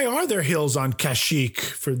 Anyway. Why are there hills on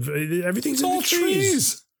Kashyyyk? Everything's all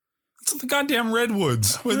trees. It's the goddamn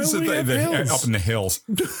redwoods. Up in the hills.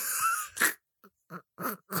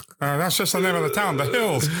 That's just the name of the town, the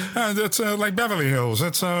Hills. It's like Beverly Hills.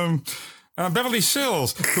 It's Beverly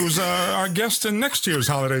Sills, who's our guest in next year's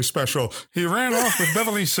holiday special. He ran off with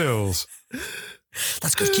Beverly Sills.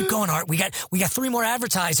 Let's go. Keep going, Art. We got 3 more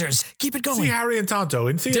advertisers. Keep it going. See Harry and Tonto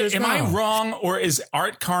in theaters Am now. I wrong, or is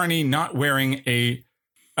Art Carney not wearing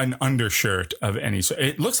an undershirt of any sort?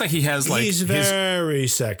 It looks like he has like he's very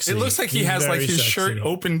sexy. It looks like he has like his shirt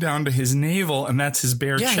open down to his navel, and that's his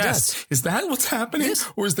bare chest. Is that what's happening,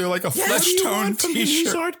 or is there like a flesh tone T-shirt?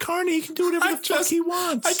 He's Art Carney. He can do whatever the fuck he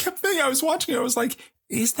wants. I kept thinking. I was watching it. I was like,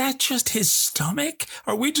 is that just his stomach?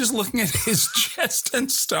 Are we just looking at his chest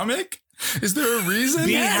and stomach? Is there a reason?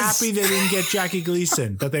 Be happy they didn't get Jackie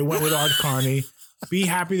Gleason, that they went with Art Carney. Be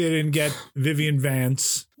happy they didn't get Vivian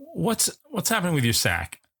Vance. What's happening with your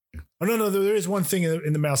sack? Oh, no, there is one thing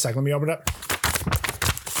in the mail sack. Let me open it up.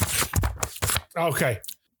 Okay.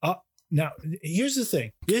 Now, here's the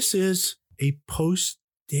thing. This is a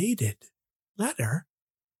post-dated letter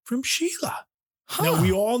from Sheila. Now,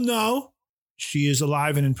 we all know she is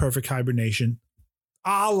alive and in perfect hibernation,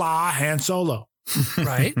 a la Han Solo.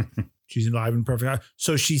 Right? She's alive and perfect.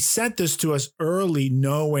 So she sent this to us early,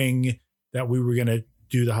 knowing that we were going to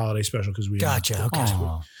do the holiday special because we gotcha. Okay.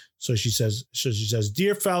 So she says,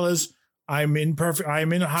 "Dear fellas, I'm in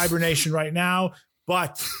hibernation right now,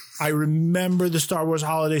 but I remember the Star Wars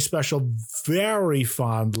holiday special very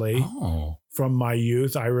fondly from my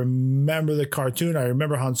youth. I remember the cartoon. I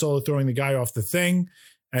remember Han Solo throwing the guy off the thing,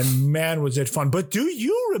 and man, was it fun. But do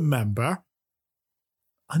you remember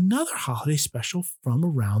another holiday special from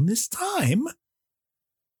around this time?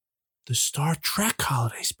 The Star Trek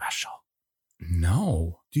holiday special."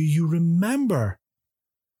 No. Do you remember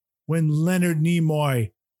when Leonard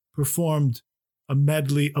Nimoy performed a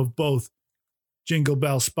medley of both Jingle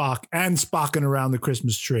Bell Spock and Spockin' Around the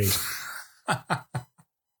Christmas Tree?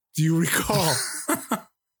 Do you recall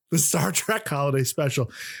the Star Trek holiday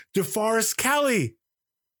special? DeForest Kelley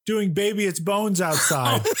doing Baby It's Bones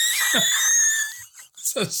outside.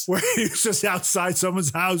 Where he was just outside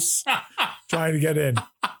someone's house trying to get in.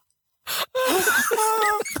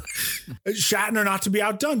 Shatner, not to be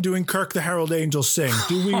outdone, doing Kirk the Herald Angels Sing.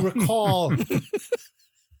 Do we recall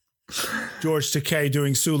George Takei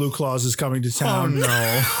doing Sulu Claus is Coming to Town? Oh,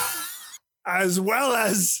 no. As well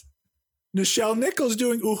as Nichelle Nichols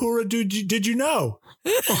doing Uhura, Did You Know?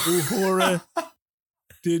 Uhura,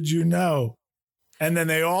 Did You Know? And then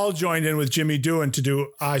they all joined in with Jimmy Doohan to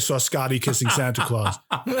do I Saw Scotty Kissing Santa Claus.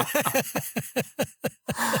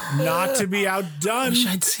 Not to be outdone. I wish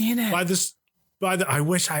I'd seen it. I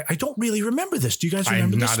don't really remember this. Do you guys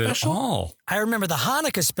remember this special? Not at all. I remember the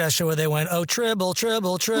Hanukkah special where they went, "Oh, tribble,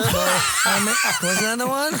 tribble, tribble." Was that the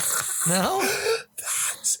one? No?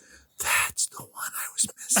 That's the one I was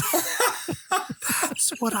missing. That's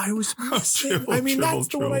what I was missing. Tribble, that's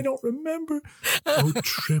the one I don't remember. Oh,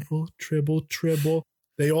 tribble, tribble, tribble.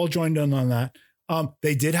 They all joined in on that.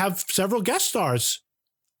 They did have several guest stars,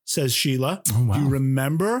 says Sheila. Oh, wow. Do you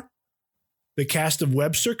remember the cast of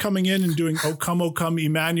Webster coming in and doing O Come,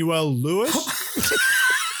 Emmanuel Lewis?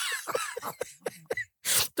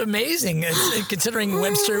 Amazing, considering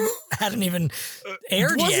Webster hadn't even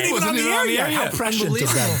aired yet. He wasn't even on the air yet. How prescient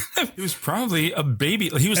of them. He was probably a baby.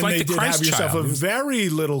 He was like the Christ have yourself child. a very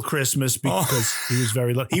little Christmas because he was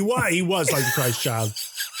very little. He was like the Christ child.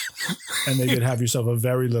 And they did have yourself a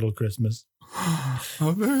very little Christmas.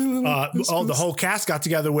 A very little Christmas. The whole cast got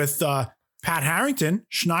together with Pat Harrington,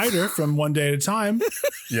 Schneider from One Day at a Time.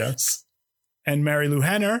 Yes. And Mary Lou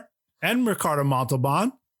Henner and Ricardo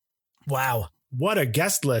Montalban. Wow. What a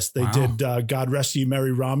guest list. They did God Rest Ye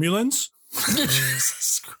Merry Romulans.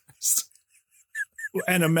 Jesus Christ.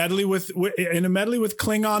 And a medley with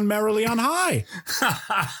Klingon Merrily on High.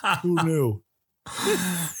 Who knew?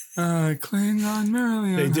 Klingon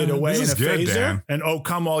Merrily on High. They did Away in a Phaser Dan. and Oh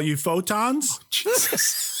Come All You Photons. Oh,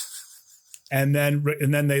 Jesus. And then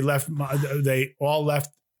they all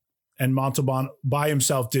left, and Montalban by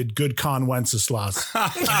himself did Good Con Wenceslas.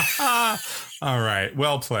 All right.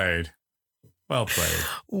 Well played. Well played.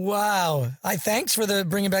 Wow. Thanks for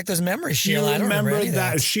bringing back those memories, Sheila. Do you remember I don't remember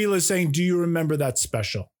that? Sheila's saying, do you remember that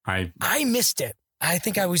special? I missed it. I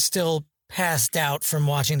think I was still passed out from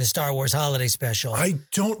watching the Star Wars holiday special. I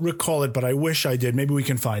don't recall it, but I wish I did. Maybe we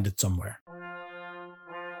can find it somewhere.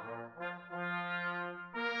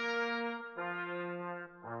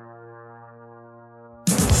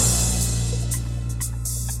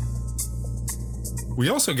 We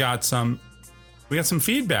also got some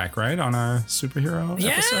feedback, right, on our superhero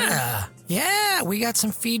episode? Yeah, we got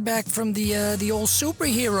some feedback from the old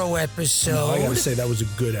superhero episode. No, I gotta say that was a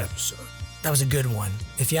good episode. That was a good one.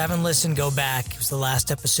 If you haven't listened, go back. It was the last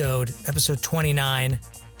episode 29.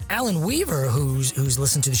 Alan Weaver, who's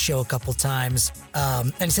listened to the show a couple times,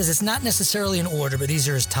 and he says it's not necessarily in order, but these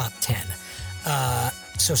are his top 10.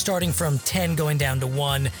 So starting from 10 going down to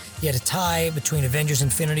 1, you had a tie between Avengers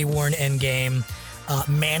Infinity War and Endgame,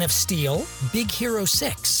 Man of Steel, Big Hero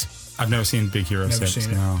 6. I've never seen Big Hero 6.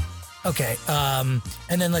 seen it. No. Okay. And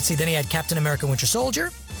then let's see. Then he had Captain America Winter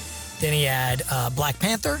Soldier. Then he had Black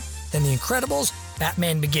Panther. Then The Incredibles,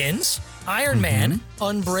 Batman Begins, Iron Man,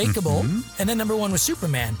 Unbreakable, and then number 1 was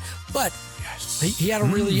Superman. But he had a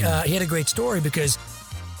really he had a great story because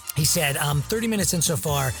he said, I'm 30 minutes in so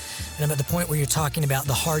far, and I'm at the point where you're talking about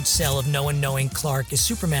the hard sell of no one knowing Clark is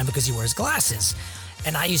Superman because he wears glasses.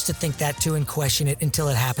 And I used to think that too and question it until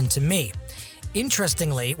it happened to me.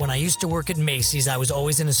 Interestingly, when I used to work at Macy's, I was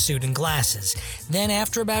always in a suit and glasses. Then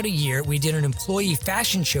after about a year, we did an employee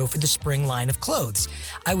fashion show for the spring line of clothes.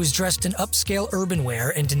 I was dressed in upscale urban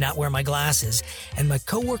wear and did not wear my glasses, and my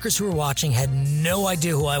coworkers who were watching had no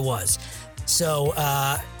idea who I was. So,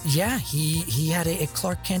 he had a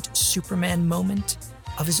Clark Kent Superman moment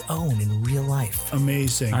of his own in real life.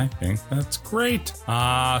 Amazing. I think that's great.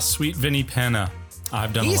 Sweet Vinny Penna.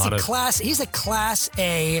 I've done He's a lot of... He's a Class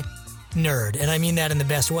A nerd, and I mean that in the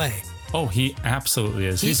best way. Oh, he absolutely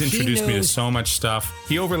is. He's introduced me to so much stuff.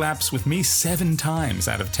 He overlaps with me 7 times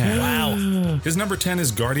out of 10. Wow. His number 10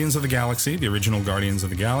 is Guardians of the Galaxy, the original Guardians of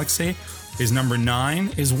the Galaxy. His number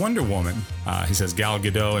 9 is Wonder Woman. He says Gal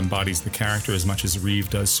Gadot embodies the character as much as Reeve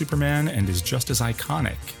does Superman and is just as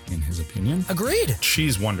iconic, in his opinion. Agreed.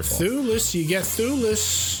 She's wonderful. Thulis, you get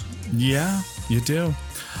Thulis. Yeah, you do.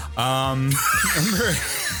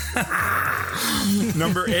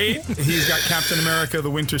 Number 8, he's got Captain America, the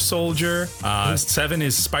Winter Soldier. 7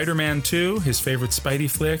 is Spider-Man 2, his favorite Spidey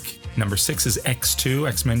flick. Number 6 is X2,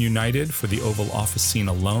 X-Men United, for the Oval Office scene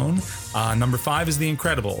alone. Number 5 is The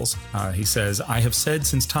Incredibles. He says, I have said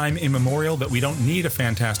since time immemorial that we don't need a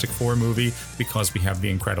Fantastic Four movie because we have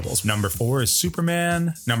The Incredibles. Number 4 is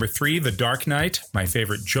Superman. Number 3, The Dark Knight, my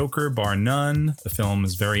favorite Joker, bar none. The film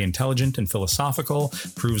is very intelligent and philosophical,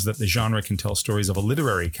 proves that the genre can tell stories of a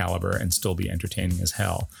literary caliber and still be entertaining as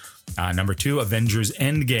hell. Number 2, Avengers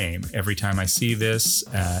Endgame. Every time I see this,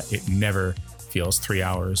 it never feels 3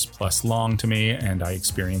 hours plus long to me, and I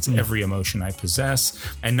experience every emotion I possess.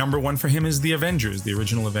 And number 1 for him is The Avengers, the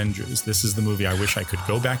original Avengers. This is the movie I wish I could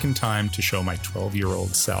go back in time to show my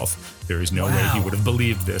 12-year-old self. There is no way he would have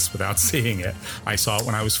believed this without seeing it. I saw it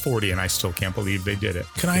when I was 40, and I still can't believe they did it.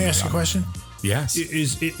 Can I ask a question? Yes.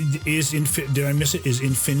 Did I miss it? Is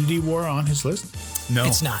Infinity War on his list? No.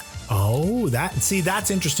 It's not. Oh,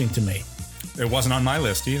 that's interesting to me. It wasn't on my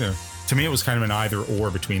list either. To me, it was kind of an either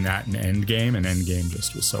or between that and Endgame, and Endgame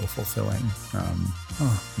just was so fulfilling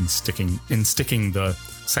in sticking the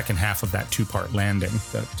second half of that 2-part landing.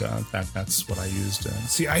 That's what I used.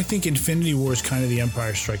 See, I think Infinity War is kind of the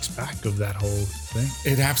Empire Strikes Back of that whole thing.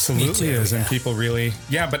 It absolutely is, yeah. and people really,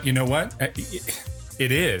 but you know what?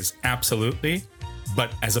 It is absolutely.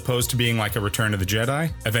 But as opposed to being like a Return of the Jedi,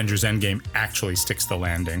 Avengers Endgame actually sticks the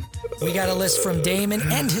landing. We got a list from Damon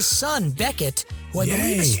and his son, Beckett, who I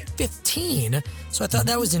believe is 15. So I thought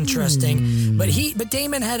that was interesting. But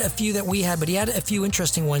Damon had a few that we had, but he had a few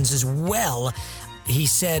interesting ones as well. He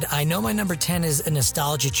said, I know my number 10 is a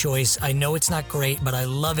nostalgia choice. I know it's not great, but I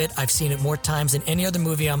love it. I've seen it more times than any other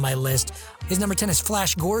movie on my list. His number 10 is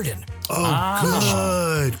Flash Gordon.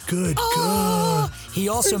 Oh, good. He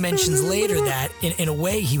also mentions later that, in a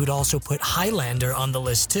way, he would also put Highlander on the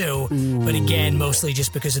list, too. But again, mostly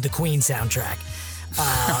just because of the Queen soundtrack.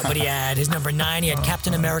 But he had his number 9. He had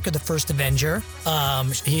Captain America, the First Avenger.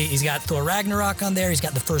 He's got Thor Ragnarok on there. He's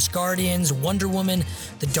got the First Guardians, Wonder Woman,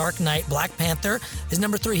 The Dark Knight, Black Panther. His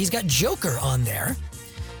number 3, he's got Joker on there.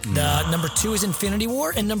 The number 2 is Infinity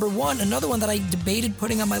War, and number 1, another one that I debated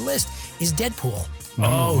putting on my list, is Deadpool.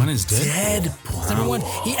 One is Deadpool. Number 1,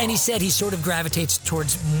 he said he sort of gravitates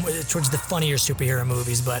towards the funnier superhero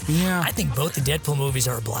movies, but I think both the Deadpool movies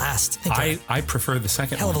are a blast. I prefer the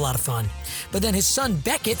second hell one. of a lot of fun. But then his son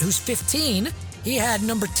Beckett, who's 15, he had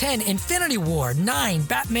number 10, Infinity War, 9,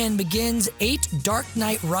 Batman Begins, 8, Dark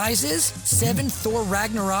Knight Rises, 7, Thor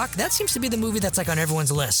Ragnarok. That seems to be the movie that's like on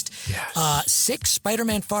everyone's list. Yes. 6,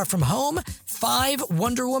 Spider-Man Far From Home, 5,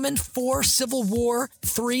 Wonder Woman, 4, Civil War,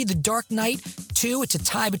 3, The Dark Knight, 2, it's a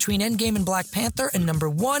tie between Endgame and Black Panther, and number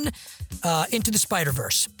 1, Into the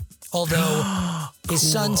Spider-Verse. Although his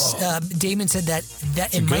son Damon said that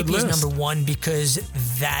it might be his number 1 because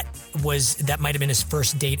that might have been his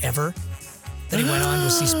first date ever that he went on to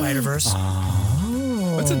see Spider-Verse.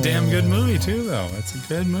 That's a damn good movie too, though. It's a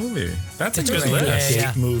good movie. That's a good list.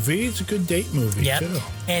 Date movie. It's a good date movie too.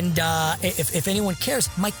 And if anyone cares,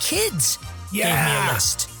 my kids gave me a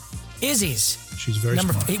list. Izzy's. She's very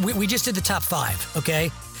smart. We just did the top 5. Okay,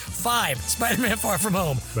 5, Spider-Man Far From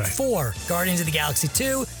Home. 4, Guardians of the Galaxy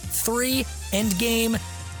 2. 3, Endgame,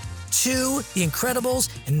 2, The Incredibles,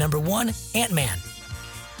 and number 1, Ant-Man.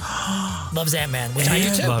 Loves Ant-Man, which I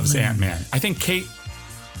do too. Loves Ant-Man. I think Kate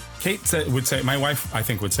would say, my wife, I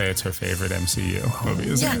think, would say it's her favorite MCU movie.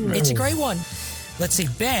 Yeah, it's a great one. Let's see,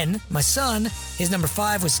 Ben, my son, his number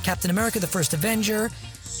 5 was Captain America, the First Avenger.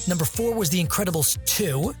 Number 4 was The Incredibles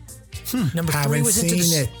 2. Number 3 was Into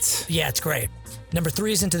it. Yeah, it's great. Number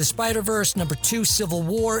 3 is Into the Spider-Verse. Number 2, Civil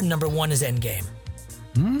War. And number 1 is Endgame.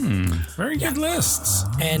 Very good lists.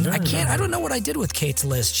 And I don't know what I did with Kate's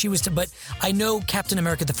list. But I know Captain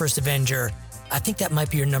America, the First Avenger. I think that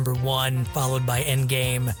might be your number 1, followed by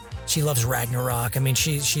Endgame. She loves Ragnarok. I mean,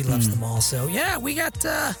 she loves them all. So yeah, we got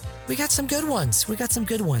some good ones. I got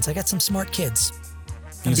some smart kids.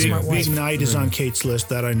 Big Night is on Kate's list,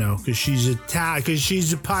 that I know, because she's a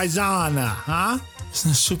paisana, huh? This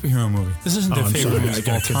isn't a superhero movie. This isn't their favorite movie of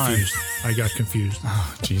all time. I got confused.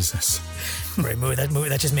 Oh, Jesus. Great movie.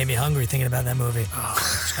 That just made me hungry thinking about that movie.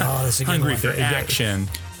 Oh, that's a good Hungry one. for action.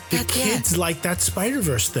 The kids like that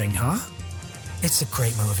Spider-Verse thing, huh? It's a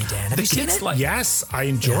great movie, Dan. Have you seen it? Yes, I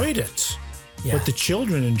enjoyed it. Yeah. But the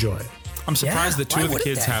children enjoy it. I'm surprised that 2 why of the wouldn't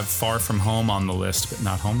kids they? have Far From Home on the list, but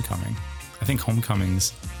not Homecoming. I think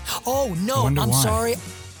Homecoming's... Oh, no, I wonder I'm why. sorry.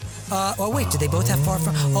 Wait, did they both have Far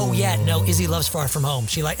From Home? Oh, yeah, no, Izzy loves Far From Home.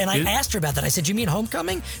 I asked her about that. I said, you mean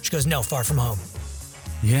Homecoming? She goes, no, Far From Home.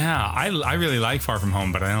 Yeah, I really like Far From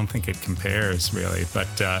Home, but I don't think it compares, really.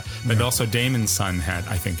 But also Damon's son had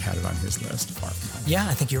it on his list, Far From Home. Yeah,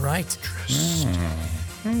 I think you're right.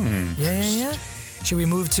 Yeah. Should we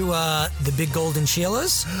move to the Big Golden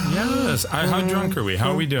Sheilas? Yes. How drunk are we?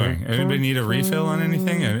 How are we doing? Everybody need a refill on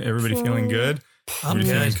anything? Everybody feeling good? I'm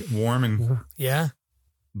Everybody good. feeling warm and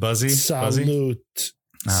buzzy? Salute.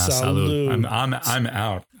 Salute. I'm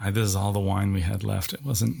out. This is all the wine we had left.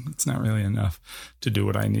 It's not really enough to do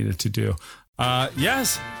what I needed to do.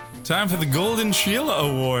 Yes, time for the Golden Sheila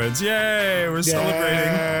Awards. Yay! We're celebrating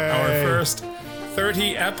our first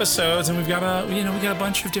 30 episodes, and we've got a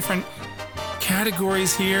bunch of different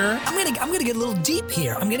categories here. I'm gonna get a little deep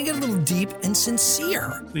here. I'm gonna get a little deep and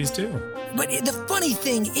sincere. Please do. But the funny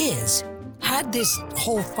thing is, had this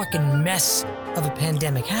whole fucking mess of a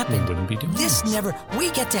pandemic happened, We wouldn't be doing this. we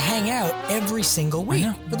get to hang out every single week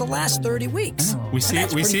for the last 30 weeks. We see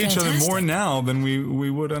That's pretty each other fantastic. more now than we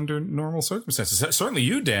would under normal circumstances. Certainly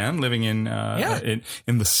you, Dan, living in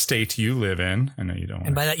the state you live in. I know you don't.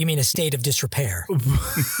 And by that you mean a state of disrepair.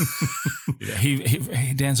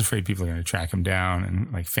 Dan's afraid people are going to track him down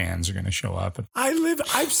and like fans are going to show up.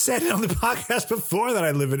 I've said it on the podcast before that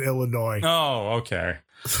I live in Illinois. Oh, okay.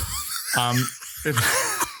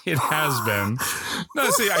 It has been. No,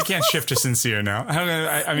 see, I can't shift to sincere now.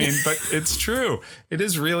 I mean, but it's true. It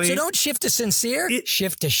is really. So don't shift to sincere,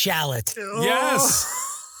 shift to shallot. Yes.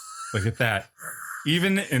 Look at that.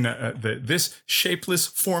 Even in this shapeless,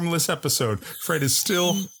 formless episode, Fred is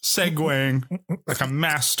still segueing like a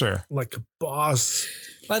master. Like a boss.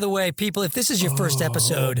 By the way, people, if this is your first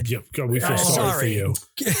episode, we feel sorry for you.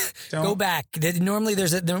 Go back. Normally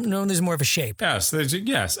there's more of a shape. Yes,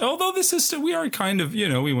 yes. Although this is we are kind of,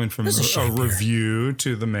 we went from a review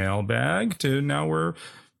to the mailbag to now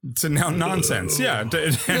nonsense. Yeah,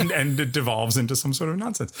 and it devolves into some sort of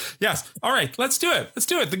nonsense. Yes. All right, let's do it.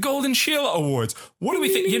 The Golden Sheila Awards. What do we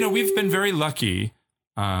think? We've been very lucky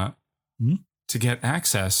to get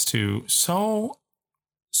access to so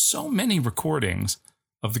many recordings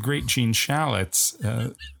of the great Gene Shalit's,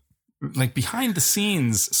 like behind the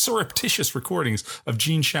scenes, surreptitious recordings of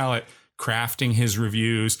Gene Shalit crafting his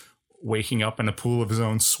reviews, waking up in a pool of his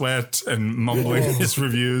own sweat and mumbling his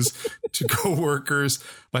reviews to coworkers.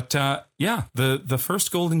 But the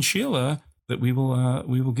first Golden Sheila that we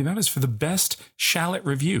will give out is for the best Shalit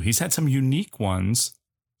review. He's had some unique ones.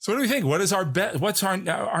 So what do we think? What's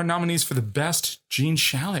our nominees for the best Gene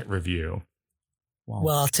Shalit review? Wow.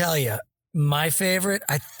 Well, I'll tell you. My favorite,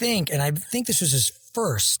 I think this was his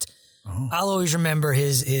first. Oh. I'll always remember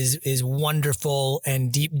his wonderful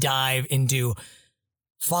and deep dive into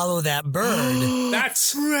Follow That Bird.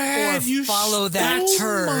 That's Fred, or Follow That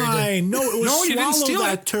Turd. Mine. No, it was you didn't steal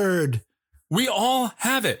that turd. We all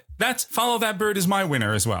have it. That's Follow That Bird is my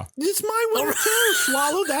winner as well. It's my winner too.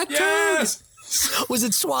 Swallow That Yes. turd. Was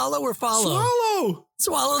it swallow or follow?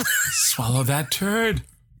 Swallow that turd.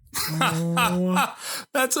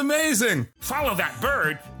 That's amazing. Follow that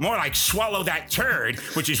bird, more like swallow that turd,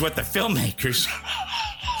 which is what the filmmakers.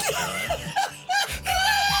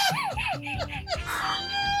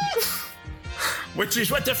 Which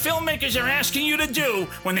is what the filmmakers are asking you to do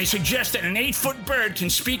when they suggest that an 8-foot bird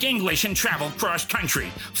can speak English and travel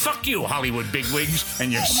cross-country. Fuck you, Hollywood bigwigs,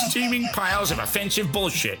 and your steaming piles of offensive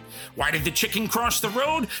bullshit. Why did the chicken cross the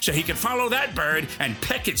road? So he could follow that bird and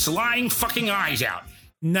peck its lying fucking eyes out.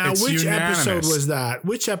 Now, It's which unanimous. episode was that?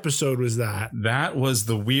 Which episode was that? That was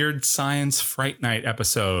the Weird Science Fright Night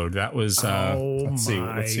episode. That was, let's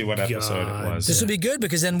see what episode it was. This will be good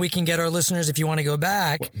because then we can get our listeners, if you want to go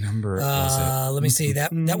back. What number was it? Let me see.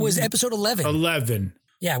 That was episode 11. 11.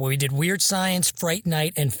 Yeah, where we did Weird Science, Fright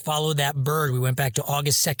Night, and Follow That Bird. We went back to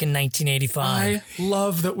August 2nd, 1985. I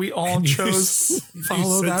love that we all chose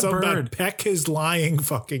Follow That Bird. Peck his lying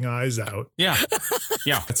fucking eyes out. Yeah.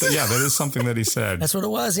 That is something that he said. That's what it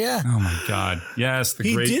was, yeah. Oh my God. Yes.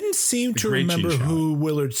 He didn't seem to remember who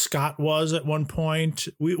Willard Scott was at one point.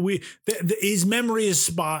 His memory is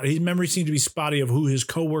His memory seemed to be spotty of who his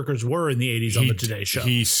coworkers were in the 80s on the Today Show.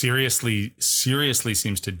 He seriously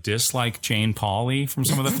seems to dislike Jane Pauley from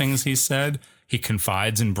some of the things he said. He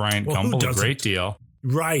confides in Bryant Gumbel a great deal.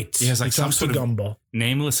 Right. He has like some sort of Gumbel.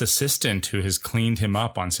 nameless assistant who has cleaned him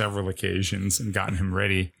up on several occasions and gotten him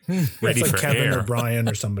ready It's like for Kevin air. or Brian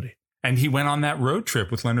or somebody. And he went on that road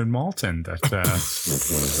trip with Leonard Maltin that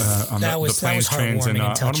on That the was Planes, Trains, and heartwarming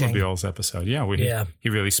and touching. Automobiles episode. Yeah, he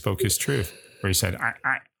really spoke his truth. Where he said,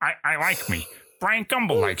 I like me. Bryant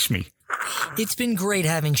Gumbel likes me. It's been great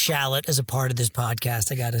having Shallot as a part of this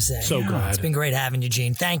podcast, I got to say. So glad. It's been great having you,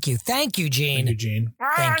 Gene. Thank you. Thank you, Gene. Thank you, Gene.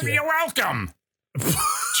 Thank you. You're welcome.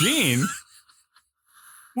 Gene,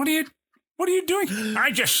 What are you doing?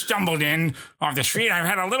 I just stumbled in off the street. I've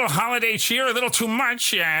had a little holiday cheer, a little too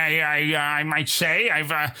much, I might say.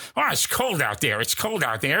 It's cold out there. It's cold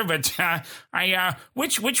out there, but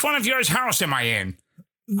which one of yours house am I in?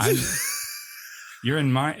 you're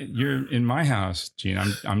in my house, Gene.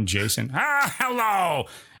 I'm Jason. Hello.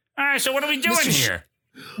 So what are we doing here?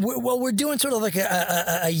 We're doing sort of like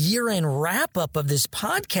a year-end wrap-up of this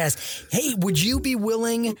podcast. Hey, would you be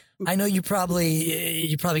willing? I know you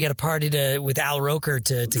probably got a party with Al Roker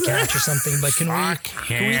to catch or something, but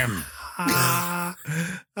him.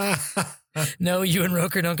 No, you and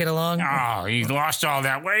Roker don't get along? Oh, he lost all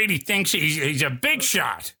that weight. He thinks he's a big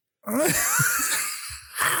shot.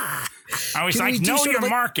 I was like, know your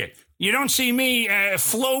market. You don't see me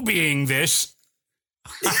Flo-being this.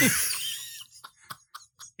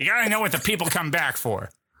 You gotta know what the people come back for.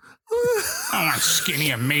 I'm not skinny,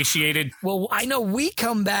 emaciated. Well, I know we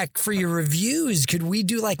come back for your reviews. Could we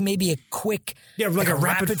do like maybe a quick, like a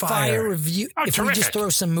rapid fire review? Oh, if we just throw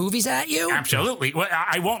some movies at you? Absolutely. Well,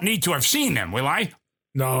 I won't need to have seen them, will I?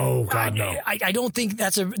 No, God, no. I don't think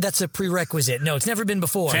that's a prerequisite. No, it's never been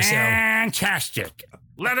before. Fantastic.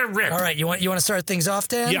 Let it rip. All right, you want to start things off,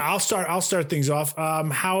 Dan? Yeah, I'll start things off.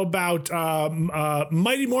 How about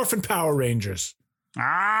Mighty Morphin Power Rangers?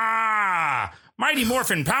 Mighty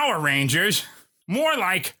Morphin Power Rangers. More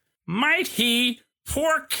like, might he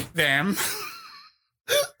pork them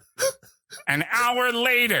an hour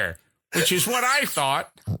later? Which is what I thought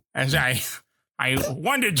as I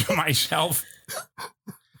wondered to myself,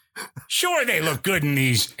 sure, they look good in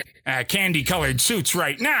these candy-colored suits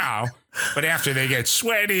right now, but after they get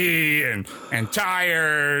sweaty and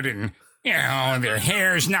tired and, their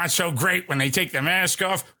hair's not so great when they take the mask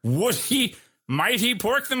off, might he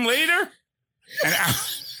pork them later?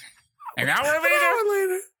 An hour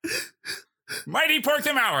later? Might he pork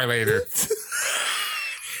them an hour later?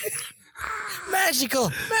 Magical,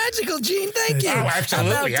 Gene. Thank you. Oh,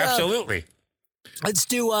 absolutely. Let's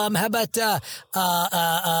do. How about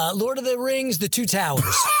Lord of the Rings: The Two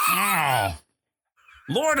Towers? Oh,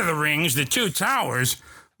 Lord of the Rings: The Two Towers.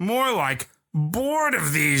 More like bored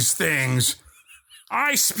of these things.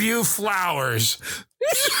 I spew flowers.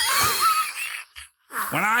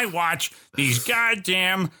 When I watch these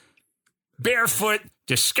goddamn barefoot,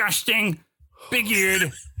 disgusting,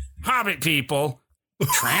 big-eared hobbit people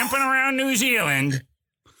tramping around New Zealand.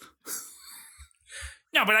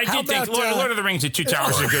 No, but I did think Lord of the Rings: The Two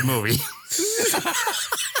Towers is a good movie.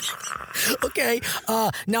 Okay.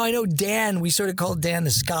 Now I know Dan, we sort of called Dan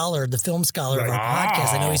the scholar, the film scholar of our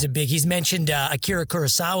podcast. I know he's mentioned Akira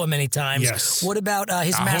Kurosawa many times. Yes. What about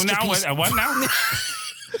his masterpiece? What now?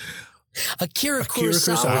 Akira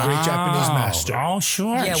Kurosawa, great Japanese master. Oh,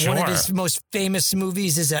 sure. Yeah, one of his most famous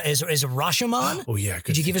movies is Rashomon. Oh, yeah.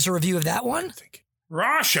 Could you give us a review of that one?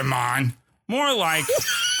 Rashomon? More like...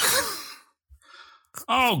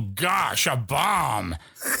 Oh, gosh, a bomb.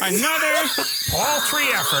 Another paltry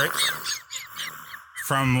effort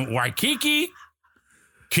from Waikiki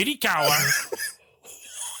Kirikawa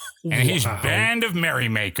and his band of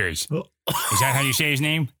merrymakers. Is that how you say his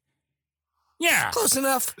name? Yeah. Close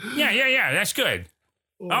enough. Yeah. That's good.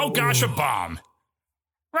 Oh, gosh, a bomb.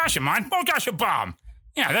 Rashomon. Oh, gosh, a bomb.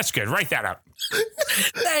 Yeah, that's good. Write that up.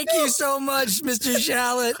 Thank you so much, Mr.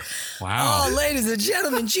 Shalit. Wow. Oh, ladies and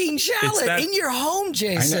gentlemen, Gene Shalit in your home,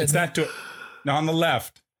 Jason. I know, it's that no, on the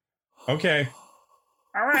left. Okay.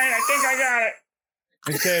 All right, I think I got it.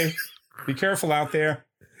 Okay. Be careful out there.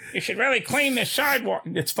 You should really clean this sidewalk.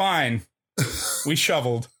 It's fine. We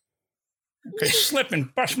shoveled. Could slip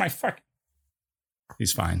and bust my fuck.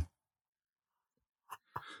 He's fine.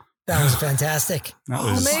 That was fantastic. That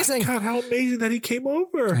was amazing. God, how amazing that he came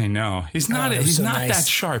over. I know. He's not. He's so not nice. that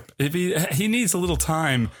sharp. If he needs a little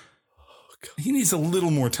time. He needs a little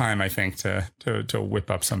more time, I think, to whip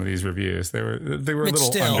up some of these reviews. They were a little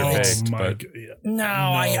still, underbaked. But No,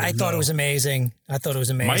 I thought it was amazing. I thought it was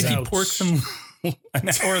amazing. Mikey porked them an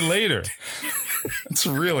hour later. That's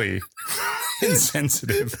really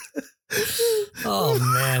insensitive. Oh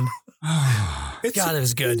man. God, it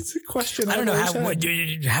was good. It's a question. I don't know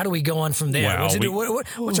how do we go on from there? Well,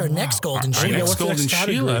 what's our next Golden Our Sheila? next What's the Golden next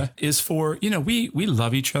category? Sheila is for, we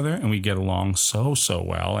love each other and we get along so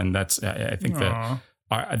well. And that's, I think that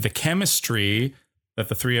the chemistry that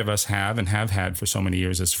the three of us have and have had for so many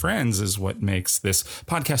years as friends is what makes this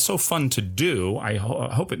podcast so fun to do. I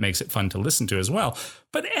hope it makes it fun to listen to as well.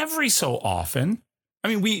 But every so often, I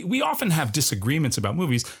mean, we often have disagreements about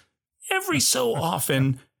movies. Every so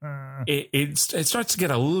often, it starts to get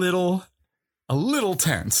a little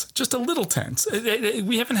tense, just a little tense.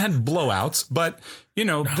 We haven't had blowouts, but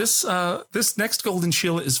this next Golden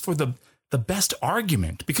Sheila is for the best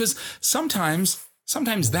argument, because sometimes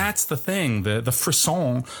that's the thing, the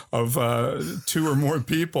frisson of two or more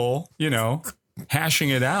people, hashing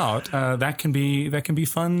it out. That can be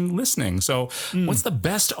fun listening. So, what's the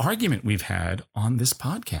best argument we've had on this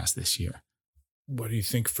podcast this year? What do you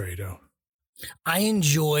think, Fredo? I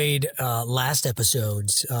enjoyed last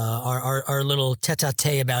episode's our little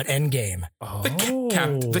tete-a-tete about Endgame. Oh.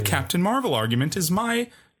 The Captain Marvel argument is my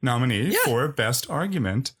nominee for best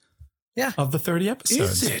argument of the 30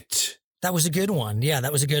 episodes. Is it? That was a good one. Yeah,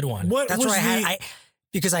 that was a good one. That's where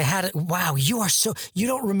I had it. Wow, you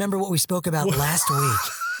don't remember what we spoke about last week.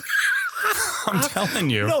 I'm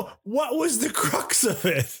telling you. No, what was the crux of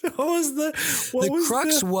it? The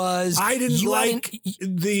crux was I didn't like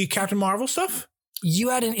the Captain Marvel stuff. You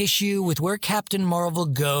had an issue with where Captain Marvel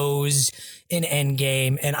goes in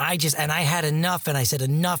Endgame, and I had enough, and I said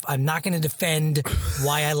enough. I'm not going to defend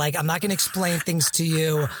why I'm not going to explain things to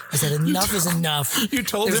you. I said enough is enough. You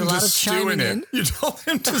told him to stew in it. You told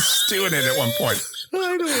him to stew in it at one point. I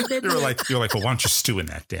don't remember. You were like, well, why don't you stew in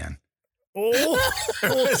that, Dan?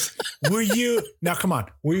 Were you? Now, come on.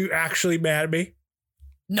 Were you actually mad at me?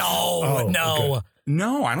 No. Okay.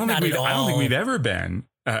 No, I don't think we've ever been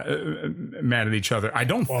mad at each other. I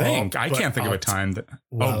don't think. I can't think of a time that.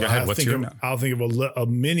 Go ahead. What's your? I'll think of a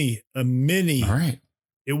mini. All right.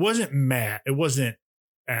 It wasn't mad. It wasn't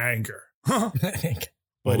anger.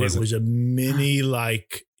 But it was a mini,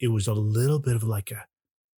 it was a little bit of like a,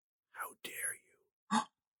 how dare you?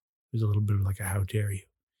 It was a little bit of like a, how dare you?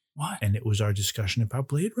 What? And it was our discussion about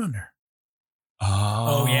Blade Runner.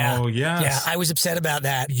 Oh yeah. Yes. Yeah, I was upset about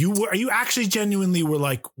that. You actually genuinely were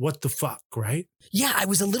like, what the fuck, right? Yeah, I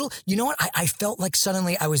was a little, you know what? I felt like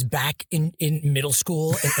suddenly I was back in middle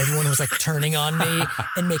school and everyone was like turning on me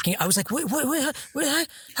and I was like, wait,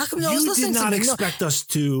 how come no one's listening to me? You did not expect us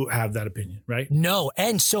to have that opinion, right? No.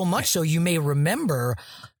 And so much so you may remember,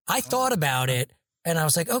 I thought about it. And I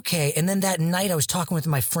was like, okay. And then that night I was talking with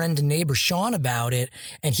my friend and neighbor, Sean, about it.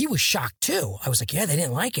 And he was shocked too. I was like, yeah, they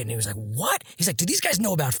didn't like it. And he was like, what? He's like, do these guys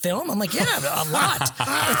know about film? I'm like, yeah, a lot.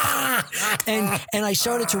 and I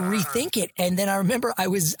started to rethink it. And then I remember I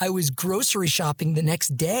was grocery shopping the next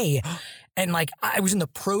day. And I was in the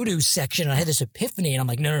produce section and I had this epiphany and I'm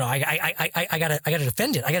like, no, I gotta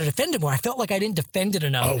defend it. I gotta defend it more. I felt like I didn't defend it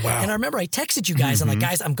enough. Oh, wow. And I remember I texted you guys. I'm like,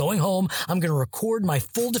 guys, I'm going home. I'm going to record my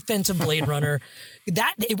full defense of Blade Runner.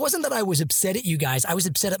 It wasn't that I was upset at you guys. I was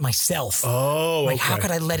upset at myself. Oh, okay. How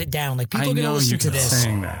could I let it down? People are going to listen to this.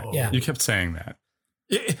 Saying that. Yeah. You kept saying that.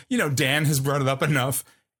 Dan has brought it up enough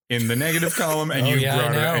in the negative column, and you've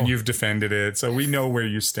brought it and you've defended it. So we know where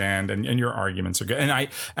you stand, and your arguments are good. And I,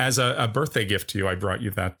 as a birthday gift to you, I brought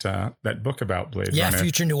you that book about Blade Runner.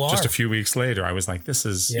 Future Noir. Just a few weeks later, I was like, this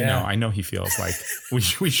is, I know he feels like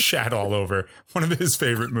we shat all over one of his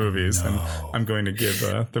favorite movies. And I'm going to give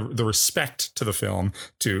the respect to the film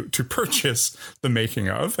to purchase the making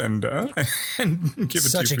of and give it to you.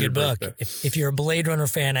 Such a good book. If you're a Blade Runner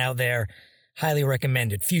fan out there, highly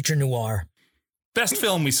recommended. Future Noir. Best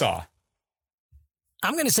film we saw.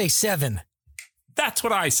 I'm going to say 7. That's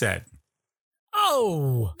what I said.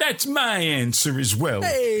 Oh, That's my answer as well.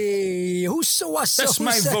 hey, who's so That's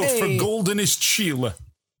my vote for Goldenest Sheila.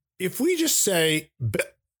 If we just say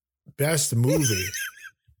best movie,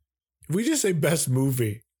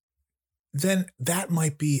 then that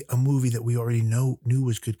might be a movie that we already knew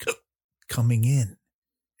was good coming in.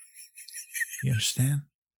 You understand?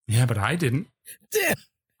 Yeah, but I didn't. Damn.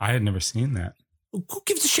 I had never seen that. Who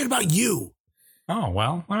gives a shit about you? Oh,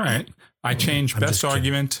 well, all right. I changed I'm best just kidding.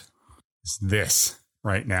 argument is this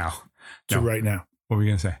right now. To right now. What were we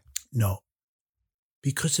going to say? No.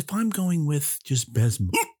 Because if I'm going with just best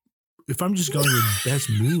movie,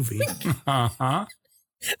 Uh-huh.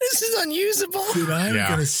 This is unusable. what I'm Yeah.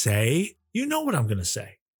 going to say, you know what I'm going to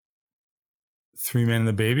say. Three Men and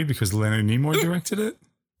the Baby because Leonard Nimoy directed it.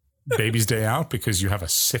 Baby's Day Out because you have a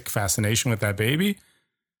sick fascination with that baby.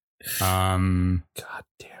 God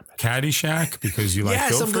damn it. Caddyshack because you like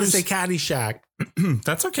Yes, gophers. I'm going to say Caddyshack.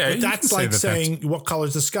 That's okay. But You that's can like say that saying what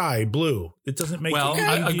color's the sky? Blue. It doesn't make Well, it.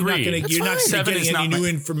 I agree. You're not Seven is getting any not new my-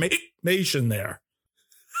 information there.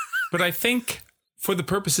 But I think for the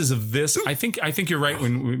purposes of this, I think you're right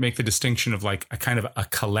when we make the distinction of like a kind of a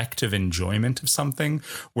collective enjoyment of something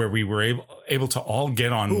where we were able to all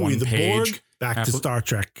get on one the page. Borg, back to Star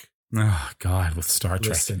Trek. Oh God, with Star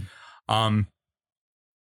Trek. Listen.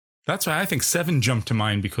 That's why I think 7 jumped to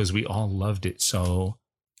mind because we all loved it so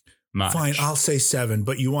much. Fine, I'll say 7,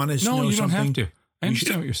 but you want to know you something? don't have to. I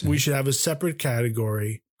understand what you're saying. We should have a separate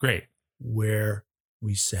category. Great. Where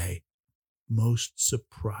we say most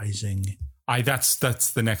surprising. That's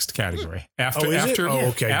the next category. After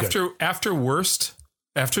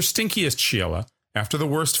stinkiest Sheila, after the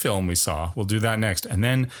worst film we saw, we'll do that next, and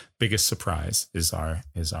then biggest surprise is our.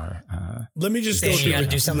 Let me just go through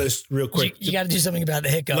the list real quick. You got to do something about the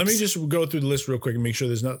hiccups. Let me just go through the list real quick and make sure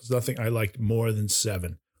there's nothing I liked more than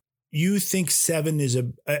 7. You think 7 is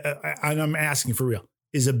and I'm asking for real,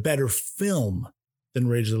 is a better film than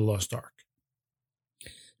Raiders of the Lost Ark?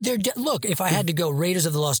 Look, if I had to go Raiders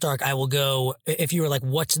of the Lost Ark, I will go. If you were like,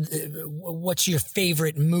 what's your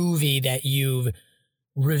favorite movie that you've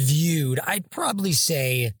reviewed? I'd probably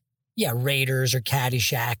say, Raiders or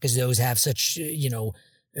Caddyshack, because those have such,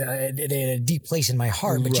 a deep place in my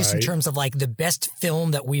heart. But just in terms of like the best film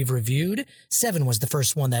that we've reviewed, 7 was the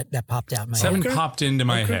first one that popped out in my head. 7 popped into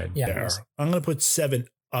my head. Yeah, there. I'm going to put 7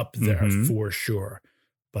 up there for sure.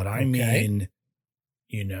 But I mean,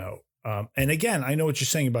 and again, I know what you're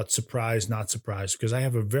saying about surprise, not surprise, because I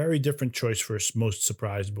have a very different choice for most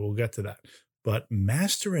surprised, but we'll get to that. But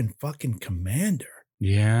Master and fucking Commander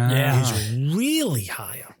is really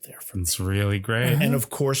high up there for me. It's really great. And of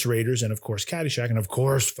course, Raiders, and of course, Caddyshack, and of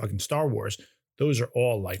course, fucking Star Wars. Those are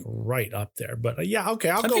all like right up there. But I'll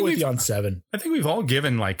go with you on 7. I think we've all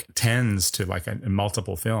given like 10s to like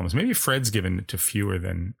multiple films. Maybe Fred's given it to fewer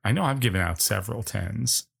than, I know I've given out several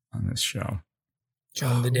 10s on this show.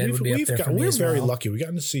 Shaun of the Dead would be up there for me We're as very well. lucky. We've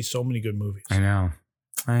gotten to see so many good movies. I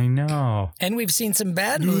know. And we've seen some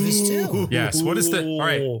bad movies too. Yes. What is all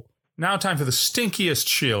right. Now time for the stinkiest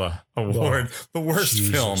Sheila award, the worst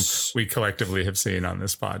film we collectively have seen on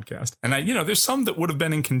this podcast. And there's some that would have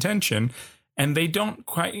been in contention and they don't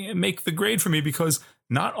quite make the grade for me because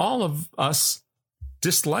not all of us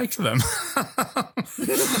disliked them. We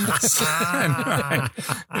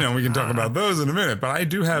can talk about those in a minute, but I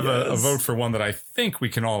do have a vote for one that I think we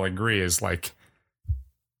can all agree is like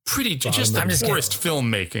pretty just the worst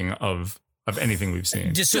filmmaking of anything we've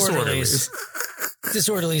seen.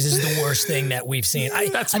 Disorderlies is the worst thing that we've seen.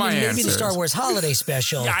 That's my answer. Maybe the Star Wars Holiday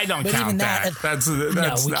Special. I don't but count even that. No,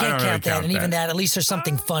 we can't count that. And even that, at least there's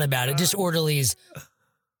something fun about it. Disorderlies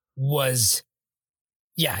was...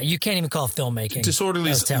 Yeah, you can't even call it filmmaking.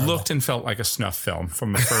 Disorderlies looked and felt like a snuff film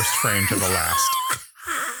from the first frame to the last.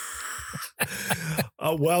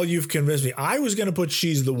 Well, you've convinced me. I was going to put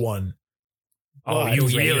She's the One. Oh, you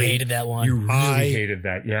really hated that one. You really hated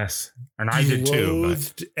that, yes. And I did too.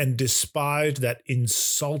 Loathed and despised that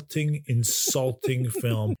insulting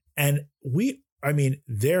film. And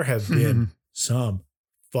there have been some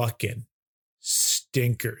fucking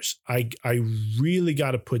stinkers. I really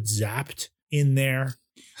got to put Zapped in there.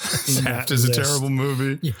 Zapped is a terrible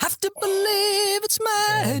movie. You have to believe it's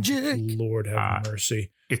magic. Lord have mercy.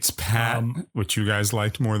 It's Pat, which you guys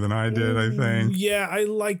liked more than I did, I think. Yeah, I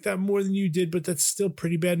liked that more than you did, but that's still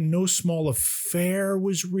pretty bad. No Small Affair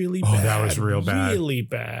was really bad. Oh, that was real bad. Really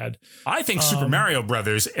bad. I think Super Mario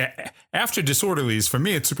Brothers, after Disorderlies, for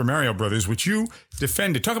me, it's Super Mario Brothers, which you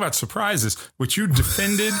defended. Talk about surprises, which you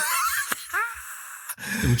defended.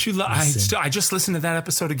 I just listened to that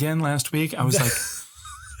episode again last week. I was like,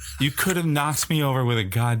 you could have knocked me over with a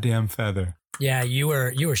goddamn feather. Yeah, you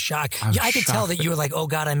were shocked. I could tell that you were like, oh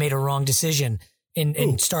God, I made a wrong decision.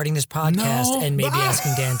 in starting this podcast and maybe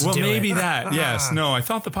asking Dan to do it. Well, maybe that. Yes. No, I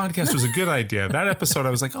thought the podcast was a good idea. That episode, I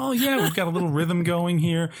was like, oh, yeah, we've got a little rhythm going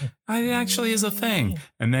here. It actually is a thing.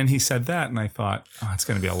 And then he said that, and I thought, oh, it's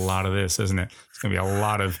going to be a lot of this, isn't it? It's going to be a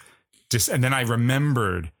lot of and then I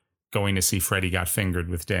remembered going to see Freddy Got Fingered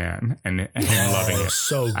with Dan and him loving it.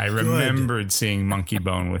 So I remembered seeing Monkey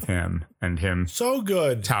Bone with him and him so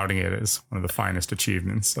good, touting it as one of the finest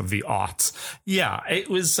achievements of the aughts. Yeah, it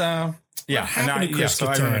was. What happened to Chris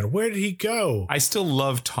Kattan? Where did he go? I still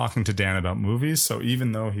love talking to Dan about movies. So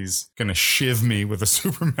even though he's going to shiv me with a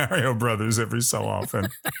Super Mario Brothers every so often,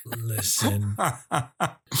 listen, Bob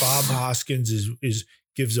Hoskins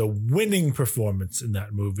gives a winning performance in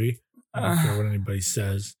that movie. I don't care what anybody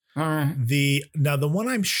says. All right. The one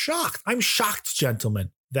I'm shocked,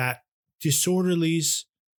 gentlemen, that Disorderlies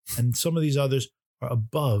and some of these others are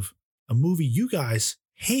above a movie you guys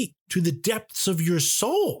hate to the depths of your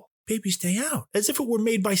soul. Baby Stay Out. As if it were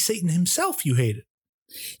made by Satan himself, you hate it.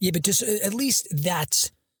 Yeah, but just at least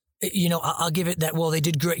that's, I'll give it that. Well, they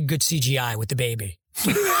did good CGI with the baby.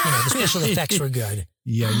 The special effects were good.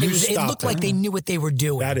 Yeah, it looked like they knew what they were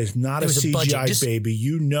doing. That is not a CGI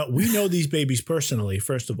baby. We know these babies personally,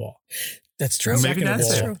 first of all. That's true. Second of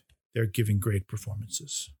all, they're giving great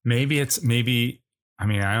performances. Maybe I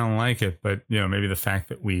mean, I don't like it, but maybe the fact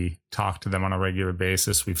that we talk to them on a regular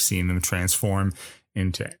basis, we've seen them transform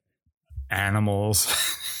into animals,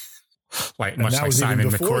 much like Simon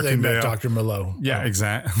before they met McCorkindale. Dr. Malone. Yeah,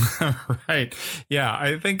 exactly. Right. Yeah,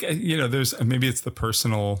 I think there's maybe it's the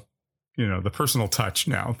personal touch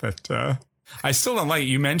now that I still don't like.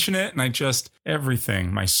 You mention it, and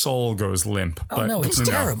everything. My soul goes limp. Oh, no, it's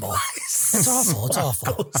terrible. It's awful. It's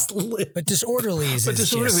awful. But Disorderlies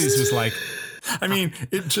is like. I mean,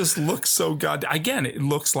 it just looks so again, it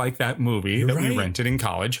looks like that movie we rented in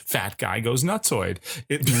college. Fat guy goes nutsoid.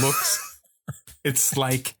 It looks. It's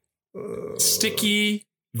like sticky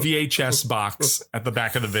VHS box at the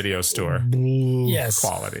back of the video store. Yes.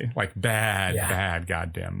 Quality. Like bad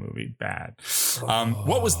goddamn movie. Bad.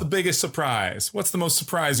 What was the biggest surprise? What's the most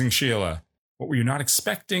surprising, Sheila? What were you not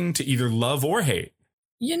expecting to either love or hate?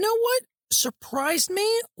 You know what surprised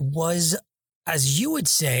me was, as you would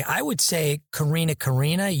say, I would say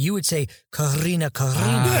Karina. You would say Karina.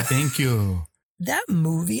 Thank you. That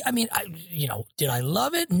movie, I mean, did I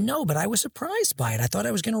love it? No, but I was surprised by it. I thought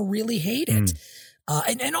I was going to really hate it.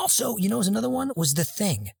 And also, was another one was The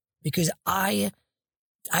Thing, because I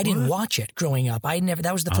didn't watch it growing up.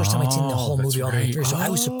 That was the first time I'd seen the whole movie all the way through. So I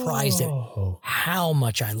was surprised at how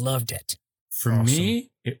much I loved it. For me,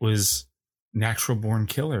 it was Natural Born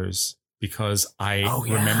Killers, because I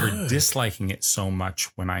remember disliking it so much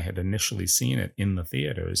when I had initially seen it in the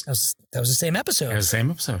theaters. That was the same episode. It was the same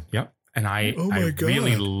episode. Yep. And I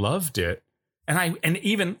really loved it. And I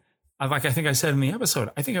think I said in the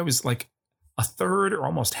episode, I think I was like a third or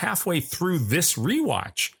almost halfway through this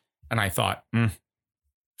rewatch. And I thought, I'm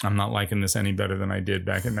not liking this any better than I did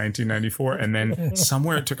back in 1994. And then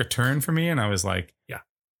somewhere it took a turn for me, and I was like,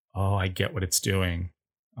 oh, I get what it's doing.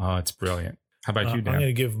 Oh, it's brilliant. How about you, Dan? I'm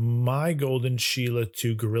going to give my golden Sheila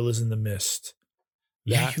to Gorillas in the Mist.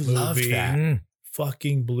 Yeah, you loved that.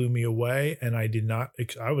 Fucking blew me away, and I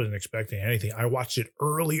wasn't expecting anything. I watched it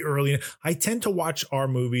early. I tend to watch our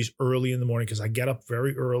movies early in the morning because I get up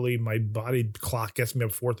very early. My body clock gets me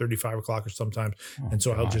up 4:30, 5 o'clock or sometimes. And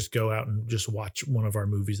so I'll just go out and just watch one of our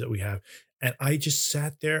movies that we have. And I just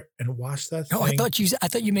sat there and watched that thing. Oh, I thought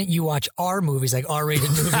you meant you watch our movies, like R-rated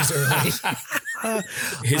movies early.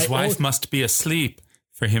 His wife must be asleep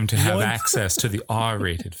for him to have access to the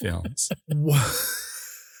R-rated films.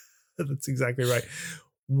 That's exactly right.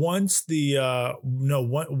 Once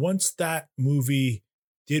once that movie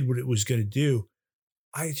did what it was going to do,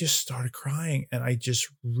 I just started crying, and I just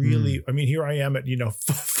really, I mean, here I am at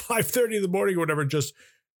 5:30 in the morning or whatever, just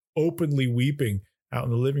openly weeping out in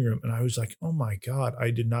the living room, and I was like, oh my God, I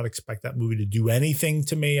did not expect that movie to do anything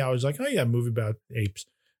to me. I was like, oh yeah, a movie about apes,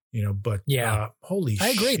 but holy shit. I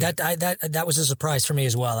agree. That was a surprise for me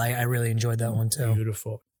as well. I really enjoyed that one too.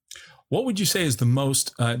 Beautiful. What would you say is the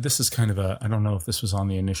most, this is kind of I don't know if this was on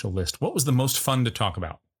the initial list. What was the most fun to talk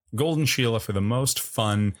about? Golden Sheila for the most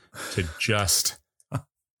fun to just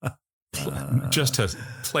to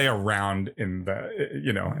play around in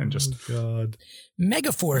the, and just. Oh God.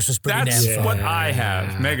 Megaforce was pretty That's damn fun. what I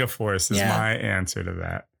have. Megaforce is my answer to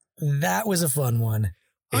that. That was a fun one.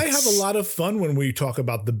 I have a lot of fun when we talk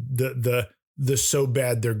about the so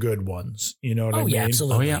bad they're good ones. You know what I mean? Yeah,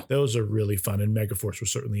 absolutely. Oh, yeah. Those are really fun. And Megaforce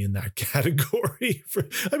was certainly in that category.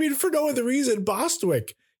 For no other reason,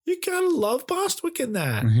 Bostwick. You gotta love Bostwick in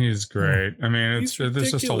that. He's great. I mean,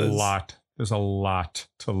 there's just a lot. There's a lot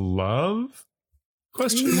to love.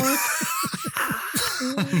 Question mark.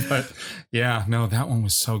 But yeah, no, that one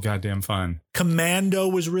was so goddamn fun. Commando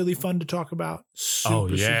was really fun to talk about.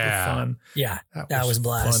 Super fun. Yeah, that was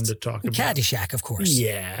blast. Fun to talk about. Caddyshack, of course.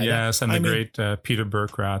 Yeah. Yes, and the great Peter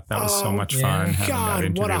Berkrat. That was so much fun.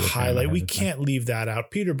 God, what a highlight. We can't leave that out.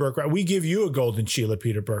 Peter Berkrat. We give you a golden Sheila,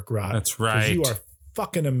 Peter Berkrat. That's right. You are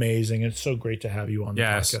fucking amazing. It's so great to have you on the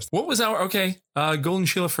podcast. What was our golden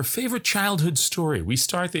Sheila for favorite childhood story? We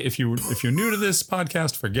start if you're new to this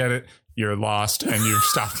podcast, forget it. You're lost and you've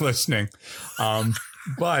stopped listening.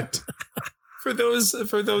 But for those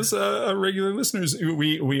regular listeners,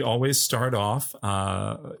 we always start off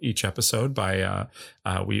each episode by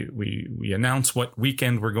we announce what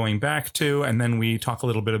weekend we're going back to, and then we talk a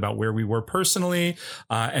little bit about where we were personally,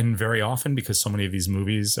 and very often, because so many of these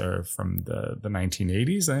movies are from the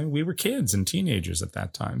 1980s, we were kids and teenagers at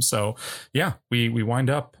that time. So yeah, we wind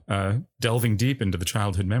up delving deep into the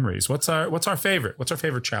childhood memories. What's our favorite? What's our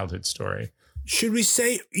favorite childhood story? Should we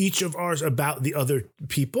say each of ours about the other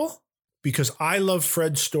people? Because I love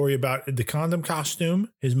Fred's story about the condom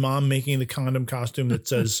costume, his mom making the condom costume that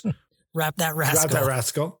says, Wrap that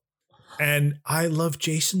rascal. And I love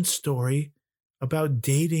Jason's story about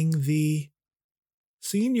dating the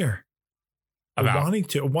senior. Wanting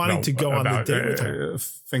to go on the date with her.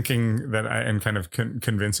 Thinking that and kind of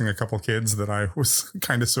convincing a couple kids that I was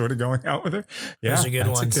kind of sort of going out with her. Yeah, that's a good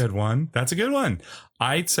one. That's a good one.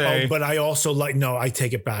 I'd say. Oh, but I also I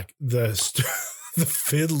take it back. The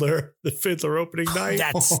fiddler opening night.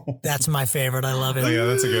 That's my favorite. I love it. Oh, yeah,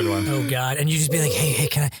 that's a good one. Oh God. And you just be like, hey,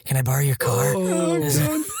 can I borrow your car?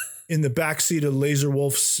 Oh, in the backseat of Laser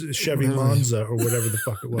Wolf's Chevy Monza or whatever the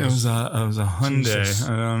fuck it was. It was a Hyundai. Jesus.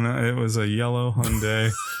 I don't know. It was a yellow Hyundai.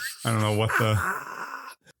 I don't know what the.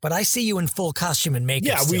 But I see you in full costume and makeup.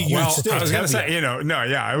 Yeah, I was going to say,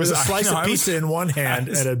 I was a slice of pizza in one hand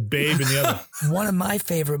and a babe in the other. One of my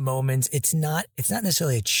favorite moments. It's not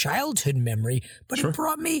necessarily a childhood memory, but it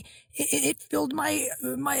brought me. It filled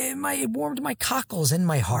it warmed my cockles and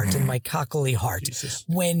my heart and my cockly heart. Jesus.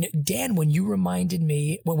 When you reminded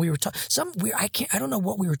me when we were I don't know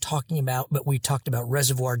what we were talking about, but we talked about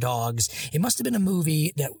Reservoir Dogs. It must have been a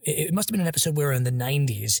movie it must have been an episode where we were in the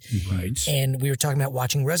 90s. Right. And we were talking about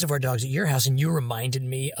watching Reservoir Dogs at your house, and you reminded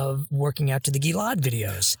me of working out to the Gilad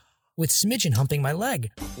videos with Smidgen humping my leg.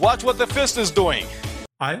 Watch what the fist is doing.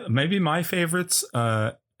 Maybe my favorites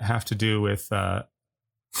have to do with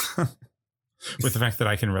with the fact that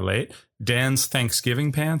I can relate. Dan's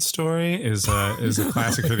Thanksgiving pants story is a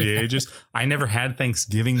classic for the ages. I never had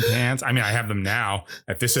Thanksgiving pants. I mean, I have them now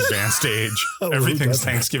at this advanced age. Everything's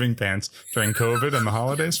Thanksgiving pants during COVID and the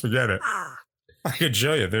holidays. Forget it. I could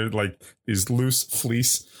show you. They're like these loose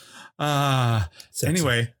fleece.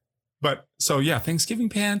 Anyway, but so yeah, Thanksgiving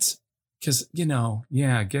pants. Because,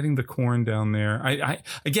 getting the corn down there. I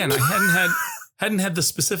hadn't had the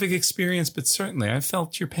specific experience, but certainly I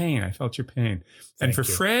felt your pain. And for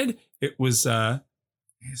Fred, it was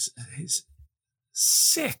his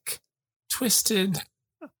sick, twisted,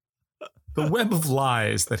 the web of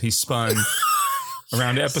lies that he spun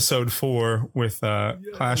around episode 4 with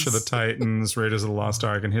Clash of the Titans, Raiders of the Lost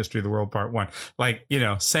Ark, and History of the World Part 1. Like,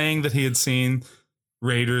 saying that he had seen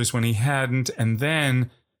Raiders when he hadn't, and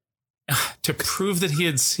then to prove that he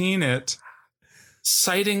had seen it,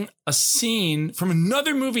 citing a scene from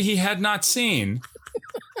another movie he had not seen,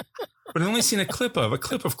 but had only seen a clip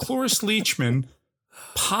of Cloris Leachman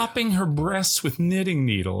popping her breasts with knitting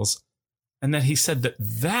needles, and that he said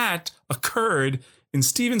that occurred in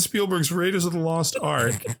Steven Spielberg's Raiders of the Lost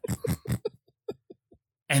Ark.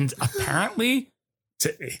 And apparently,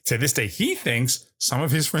 to this day, he thinks some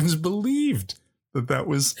of his friends believed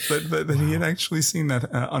that he had actually seen that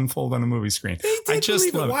unfold on a movie screen. They did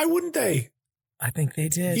believe it. Why wouldn't they? I think they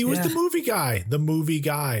did. He was the movie guy.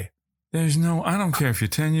 I don't care if you're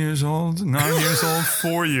 10 years old, 9 years old,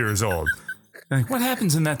 4 years old. Like, what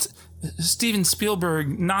happens in that Steven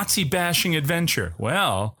Spielberg Nazi bashing adventure?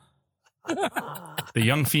 Well, the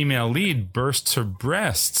young female lead bursts her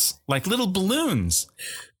breasts like little balloons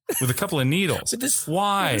with a couple of needles.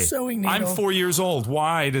 Why? I'm 4 years old.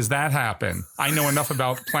 Why does that happen? I know enough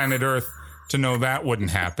about planet Earth to know that wouldn't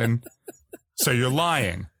happen. So you're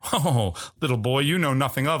lying. Oh, little boy, you know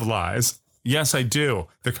nothing of lies. Yes, I do.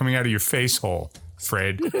 They're coming out of your face hole,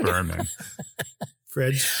 Fred Berman.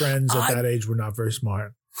 Fred's friends at that age were not very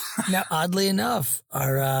smart. Now, oddly enough,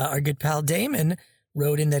 our good pal Damon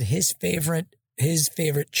wrote in that his favorite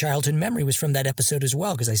childhood memory was from that episode as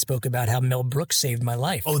well, because I spoke about how Mel Brooks saved my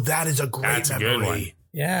life. Oh, that is a great memory. A good one.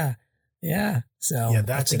 Yeah. So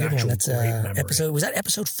that's a good one. That's great memory. Episode. Was that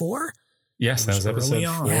episode 4? Yes, that was episode early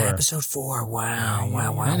 4. on. Yeah, episode 4.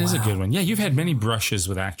 Wow. That is a good one. Yeah, you've had many brushes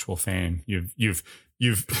with actual fame. You've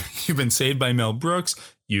been saved by Mel Brooks.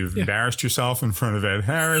 You've embarrassed yourself in front of Ed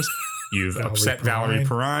Harris. You've upset Valerie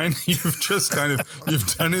Perrine. You've just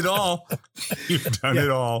you've done it all. You've done it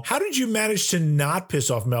all. How did you manage to not piss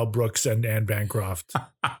off Mel Brooks and Anne Bancroft?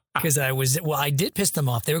 Because I did piss them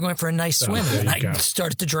off. They were going for a nice swim, and I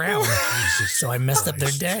started to drown. So I messed up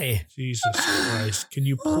their day. Jesus Christ. Can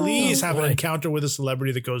you please have an encounter with a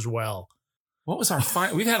celebrity that goes well? What was our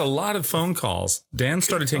we've had a lot of phone calls. Dan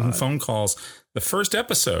started taking phone calls the first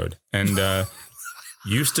episode, and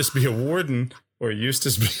Eustace be a warden or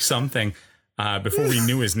Eustace be something. Before we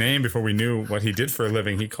knew his name, before we knew what he did for a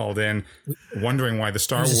living, he called in wondering why the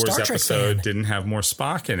Star Wars episode didn't have more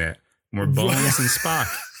Spock in it. More Bones and Spock,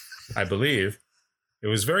 I believe. It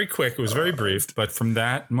was very quick. It was very brief. But from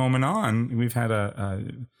that moment on, we've had a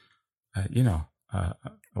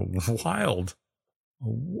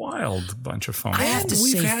wild bunch of phone calls. I have to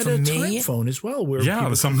We've say, had for a me, time phone as well, where yeah,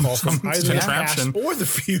 people some can call from either the past contraption or the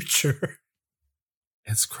future.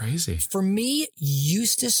 It's crazy. For me,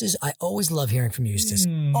 Eustace is. I always love hearing from Eustace.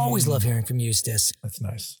 Always love hearing from Eustace. That's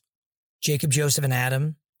nice. Jacob, Joseph, and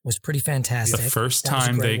Adam was pretty fantastic. The first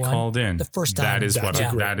time they called in. The first time.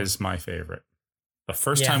 That is my favorite. The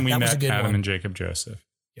first time we met Adam and Jacob Joseph.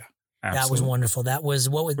 Yeah. Absolutely. That was wonderful. That was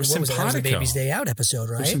what was it? That was the Baby's Day Out episode,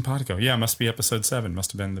 right? We're simpatico. Yeah, it must be episode 7.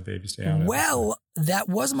 Must have been the Baby's Day Out. Well, that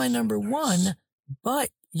was my number 1, but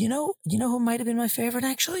you know who might have been my favorite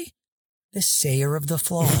actually? The Sayer of the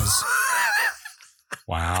Flaws.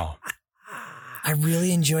 Wow. I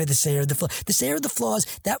really enjoyed the Sayer of the Flaws. The Sayer of the Flaws,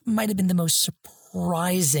 that might have been the most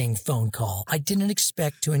surprising phone call. I didn't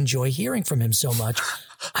expect to enjoy hearing from him so much.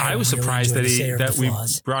 I was really surprised that we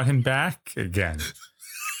Flaws. brought him back again.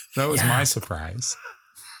 That was my surprise.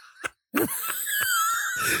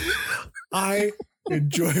 I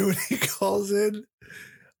enjoy when he calls in.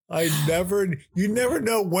 You never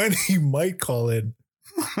know when he might call in.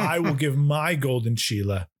 I will give my golden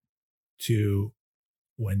Sheila to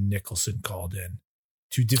when Nicholson called in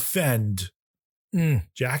to defend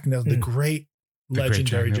Jack Nicholson, the great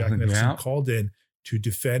legendary Jack Nicholson called in to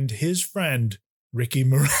defend his friend Ricky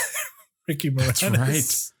Moranis. That's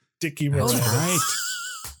right. Dickie Moranis. That's right.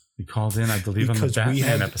 He called in, I believe, because on the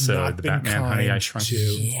Batman episode, the Batman Honey I Shrunk.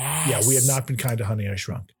 Yeah, we had not been kind to Honey I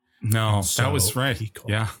Shrunk. No, that was right.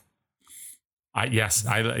 Yeah. He's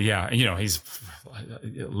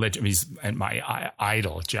my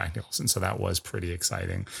idol, Jack Nicholson. So that was pretty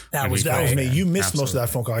exciting. That was me. You missed most of that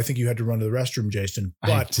phone call. I think you had to run to the restroom, Jason.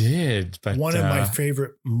 But I did. But one of my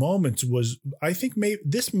favorite moments was, I think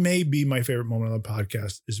this may be my favorite moment on the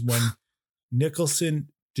podcast, is when Nicholson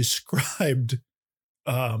described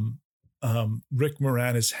Rick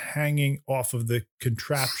Moranis hanging off of the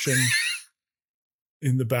contraption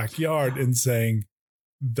in the backyard and saying,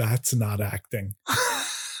 "That's not acting."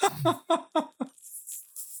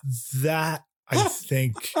 That, I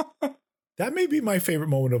think, that may be my favorite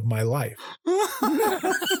moment of my life. That's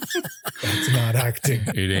not acting.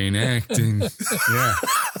 It ain't acting. Yeah.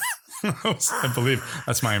 I believe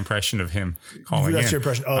that's my impression of him calling That's in. your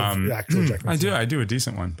impression of the actual Jack Nicholson. I do a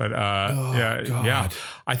decent one, but yeah.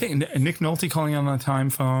 I think Nick Nolte calling on the time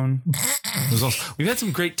phone. We've had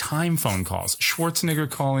some great time phone calls. Schwarzenegger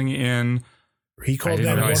calling in. He called I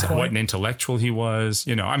didn't in realize what an intellectual he was.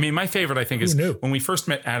 My favorite, I think, is when we first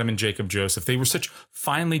met Adam and Jacob Joseph. They were such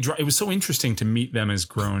finely drawn. It was so interesting to meet them as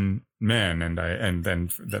grown men, and then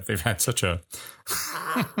that they've had such a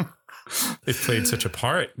they've played such a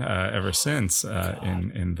part ever since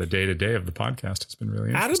in the day to day of the podcast. It's been really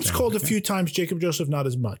interesting. Adam's called a few times. Jacob Joseph, not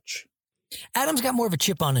as much. Adam's got more of a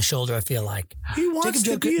chip on his shoulder, I feel like. He wants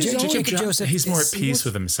to be his own. Jacob Joseph. He's more at peace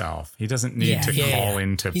with himself. He doesn't need to call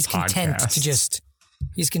into he's podcasts.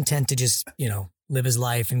 He's content to just, live his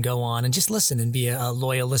life and go on and just listen and be a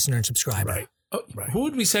loyal listener and subscriber. Right. Who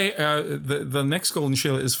would we say the next Golden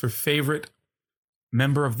Sheila is for favorite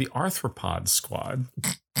member of the Arthropod squad?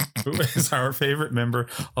 Who is our favorite member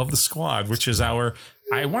of the squad, which is our,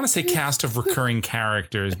 I want to say, cast of recurring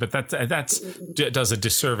characters, but that does a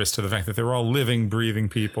disservice to the fact that they're all living, breathing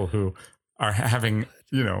people who are having,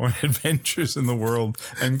 adventures in the world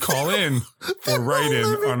and call in or write in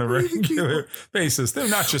on a regular basis. They're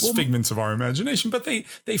not just figments of our imagination, but they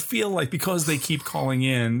feel like, because they keep calling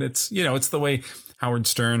in, it's the way Howard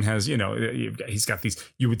Stern has, he's got these,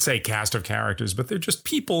 you would say, cast of characters, but they're just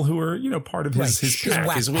people who are, part of his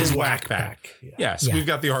pack, his whack pack. Yeah. Yes, we've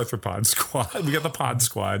got the Arthropod squad. We got the Pod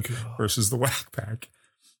squad versus the whack pack.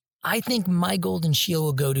 I think my golden shield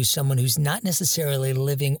will go to someone who's not necessarily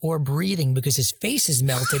living or breathing because his face is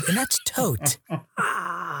melted, and that's Tote.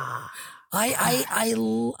 I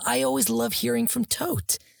always love hearing from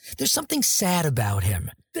Tote. There's something sad about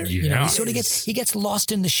him. You know, he sort of gets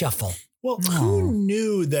lost in the shuffle. Well, who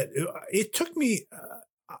knew that? It took me.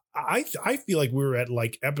 I feel like we were at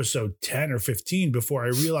like episode 10 or 15 before I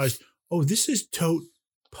realized, oh, this is Tote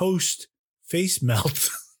post face melt.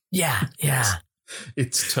 Yeah.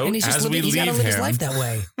 It's Tote and he's as we leave gotta live him. his life that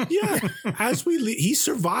way. Yeah, as we leave, he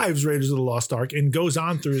survives Raiders of the Lost Ark and goes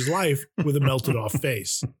on through his life with a melted off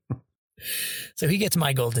face. So he gets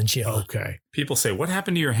my golden shield. Okay. People say, "What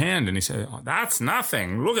happened to your hand?" And he said, "Oh, that's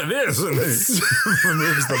nothing. Look at this." And he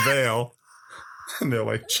removes the veil. And they're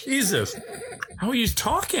like, "Jesus, how are you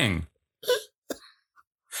talking?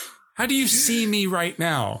 How do you see me right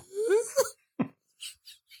now?"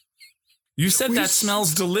 You said that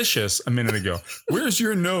smells delicious a minute ago. Where's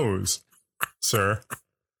your nose, sir?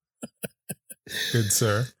 Good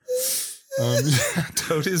sir.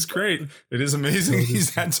 Toad is great. It is amazing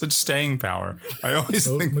he's had such staying power. I always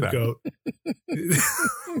think that.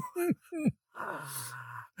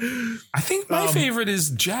 I think my favorite is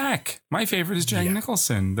Jack. My favorite is Jack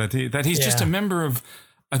Nicholson. That he's just a member of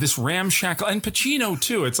this ramshackle, and Pacino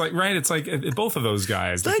too. It's like It's like both of those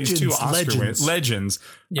guys. These two Oscar legends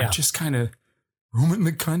are just kind of roaming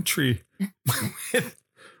the country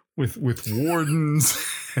with wardens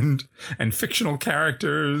and fictional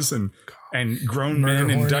characters and grown men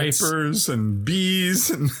in diapers and bees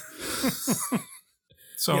and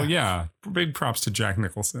so big props to Jack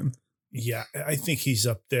Nicholson. Yeah, I think he's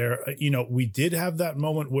up there. You know, we did have that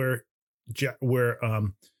moment where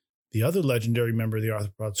the other legendary member of the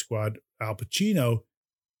Arthropod Squad, Al Pacino,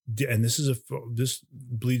 and this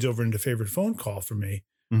bleeds over into favorite phone call for me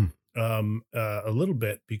a little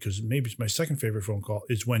bit, because maybe it's my second favorite phone call,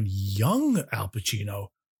 is when young Al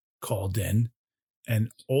Pacino called in,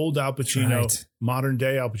 and old Al Pacino, modern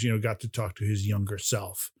day Al Pacino, got to talk to his younger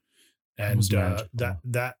self, and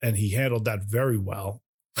and he handled that very well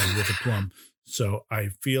and with a plum. So I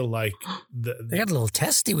feel like they got a little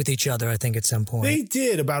testy with each other, I think, at some point. They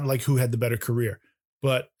did, about like who had the better career,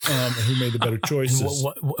 but who made the better choices.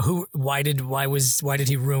 Why did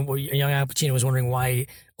he ruin? Young Al Pacino was wondering why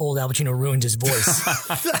old Al Pacino ruined his voice.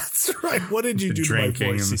 That's right. What did you do to my voice?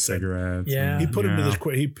 And the cigarettes. Yeah, he put him to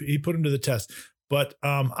he put him to the test. But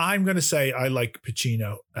I'm going to say I like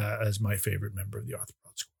Pacino as my favorite member of the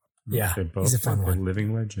Arthropod Squad. Yeah, he's a fun one.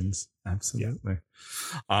 Living legends, absolutely.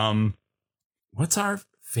 Yeah. What's our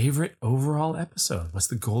favorite overall episode? What's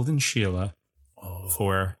the Golden Sheila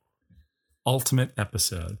for ultimate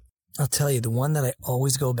episode? I'll tell you, the one that I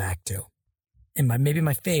always go back to, and maybe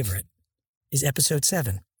my favorite, is episode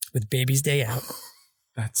 7 with Baby's Day Out.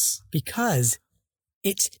 That's because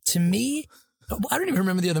it's, to me, I don't even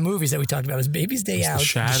remember the other movies that we talked about. It was Baby's Day Out, The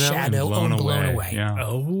Shadow and Blown Away. Yeah.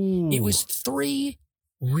 Oh, it was 3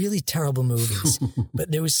 really terrible movies, but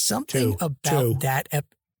there was something about that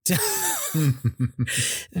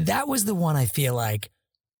that was the one I feel like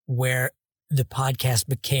where the podcast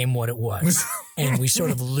became what it was, and we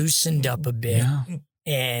sort of loosened up a bit,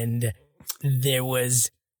 and there was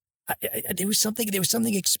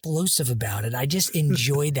something explosive about it. I just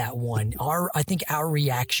enjoyed that one. I think our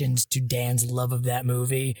reactions to Dan's love of that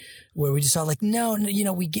movie, where we just saw like, no, you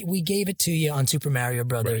know, we gave it to you on Super Mario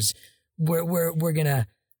Brothers. Right. We're gonna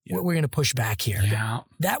push back here. Yeah.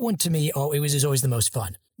 That one to me, is always the most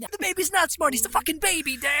fun. The baby's not smart. He's a fucking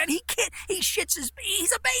baby, Dan. He shits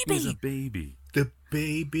he's a baby. He's a baby. The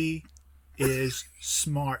baby is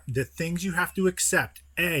smart. The things you have to accept.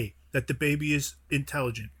 A, that the baby is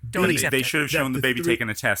intelligent. They should have shown the baby taking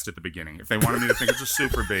a test at the beginning. If they wanted me to think it's a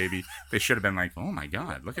super baby, they should have been like, oh my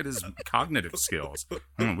God, look at his cognitive skills.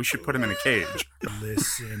 We should put him in a cage.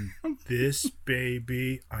 Listen, this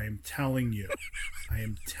baby, I am telling you.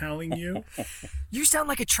 You sound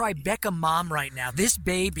like a Tribeca mom right now. This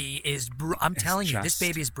baby is, this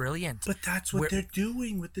baby is brilliant. But that's what they're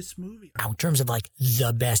doing with this movie. Now, in terms of like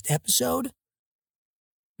the best episode,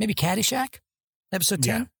 maybe Caddyshack, episode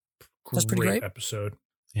 10. That's pretty great episode.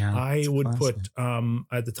 Yeah, I would put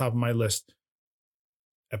at the top of my list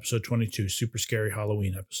episode 22, Super Scary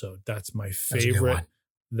Halloween episode. That's my favorite.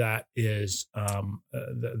 That is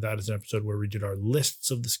that is an episode where we did our lists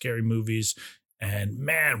of the scary movies, and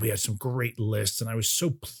man, we had some great lists, and I was so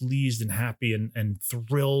pleased and happy and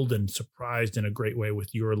thrilled and surprised in a great way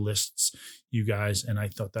with your lists, you guys. And I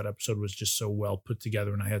thought that episode was just so well put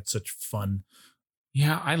together, and I had such fun.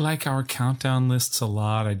 Yeah, I like our countdown lists a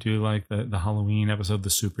lot. I do like the Halloween episode, the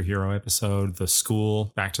superhero episode,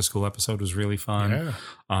 the back to school episode was really fun.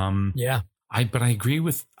 Yeah. But I agree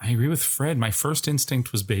with Fred. My first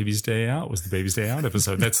instinct was Baby's Day Out, was the Baby's Day Out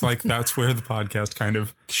episode. That's where the podcast kind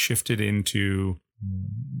of shifted into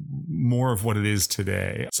more of what it is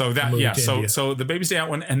today. So that, Moved yeah. to So India. so the Baby's Day Out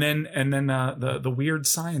one, and then the weird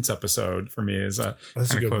science episode for me is a That's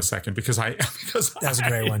a kind good of one. close second because That's a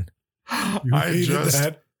great one. I hated just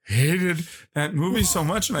that? hated that movie so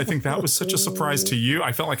much, and I think that was such a surprise to you.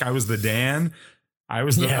 I felt like I was the Dan. I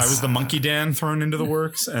was the monkey Dan thrown into the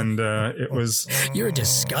works, and it was. You were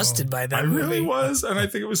disgusted by that I movie. really was, and I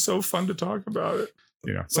think it was so fun to talk about it.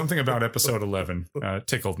 You know, something about episode 11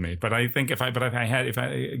 tickled me. But I think if I had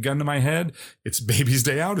a gun to my head, it's Baby's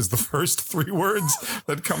Day Out is the first 3 words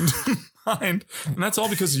that come to mind, and that's all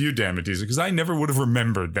because of you, Dan Matisse, because I never would have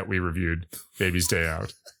remembered that we reviewed Baby's Day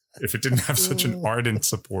Out if it didn't have such an ardent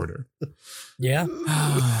supporter. Yeah.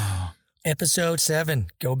 Episode 7.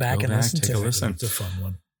 Go back and listen take to a it. listen. It's a fun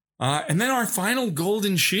one. And then our final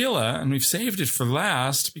Golden Sheila, and we've saved it for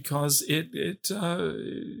last because it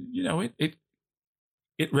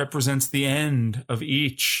represents the end of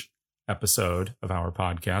each episode of our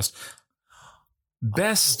podcast.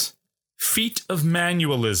 Best feat of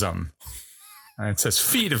manualism. And it says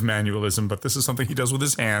feat of manualism, but this is something he does with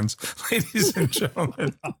his hands. Ladies and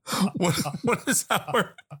gentlemen, what is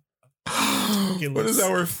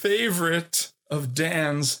our favorite of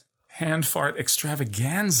Dan's hand fart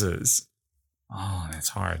extravaganzas? Oh, that's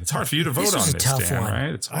hard. It's hard for you to vote This on was a this, tough Dan, one. right?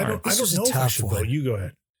 It's hard. I don't This was a know if I tough should one. vote. You go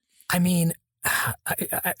ahead. I mean,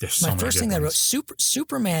 There's so my many first good thing that I wrote, ones.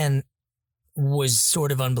 Superman was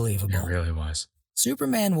sort of unbelievable. It really was.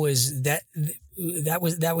 Superman was that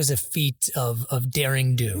was a feat of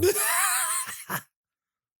daring do.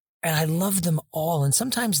 And I love them all. And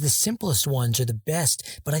sometimes the simplest ones are the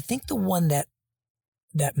best. But I think the one that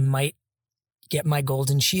might get my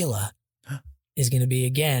Golden Sheila is going to be,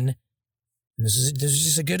 again, this is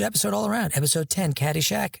just a good episode all around. Episode 10,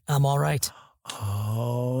 Caddyshack, I'm All Right.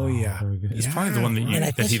 Oh, yeah. Very good. It's Yeah. probably the one that And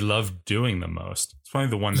I that he think- loved doing the most. It's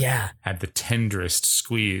probably the one that had the tenderest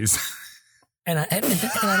squeeze. And I liked it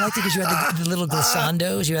because you had the little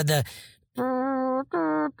glissandos. You had the...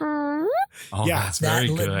 Oh, yeah, that's very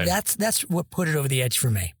good. That's what put it over the edge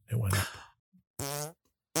for me. It went up.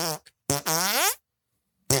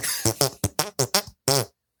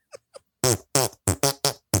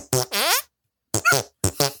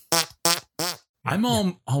 I'm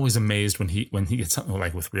always amazed when he gets something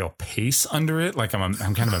like with real pace under it. Like I'm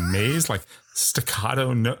kind of amazed, like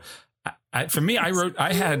staccato. No, for me, I really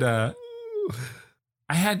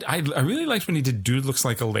liked when he did "Dude Looks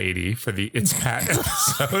Like a Lady" for the It's Pat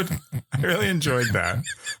episode. I really enjoyed that.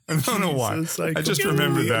 I don't know why. I just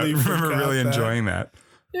remembered that. I remember really enjoying that.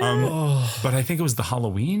 But I think it was the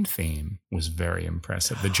Halloween theme was very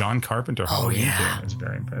impressive. The John Carpenter Halloween theme was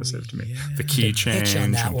very impressive to me. The key change. Pitch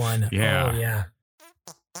on that one. Yeah. Oh, yeah.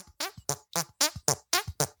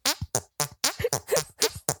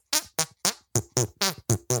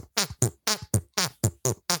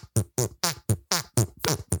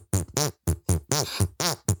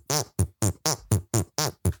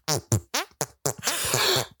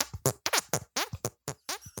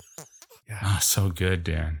 So good,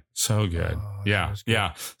 Dan. So good. Yeah.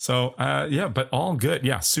 So, but all good.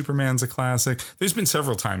 Yeah. Superman's a classic. There's been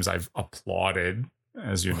several times I've applauded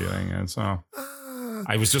as you're doing it. So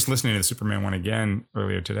I was just listening to the Superman one again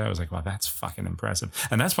earlier today. I was like, wow, that's fucking impressive.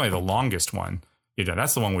 And that's probably the longest one. You know,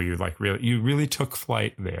 that's the one where you really took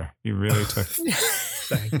flight there. You really took.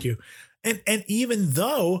 Thank you. And even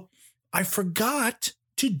though I forgot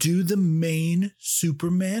to do the main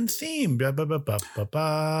Superman theme. Do you want to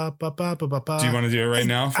do it right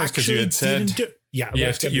now first? Because you had said, you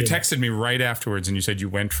texted me right afterwards and you said you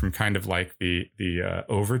went from kind of like the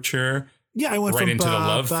overture. Yeah, I went right from into the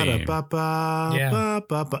love theme. Into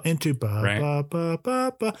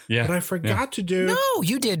Yeah. But I forgot to do. No,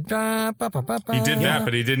 you did. He did that,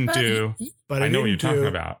 but he didn't do. But I know what you're talking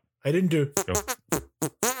about. I didn't do. Go.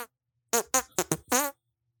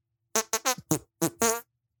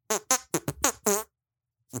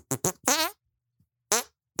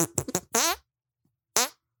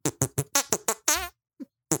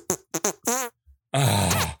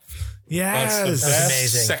 Yes, that's the best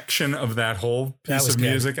amazing. section of that whole piece of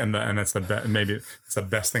music, and it's the maybe it's the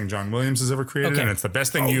best thing John Williams has ever created, and it's the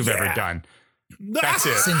best thing you've ever done. That's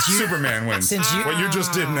it. Superman wins. What you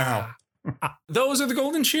just did now. Those are the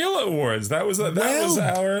Golden Sheila Awards. That was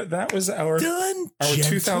our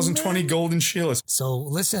 2020 Golden Sheilas. So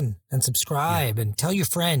listen and subscribe and tell your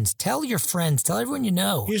friends. Tell your friends. Tell everyone you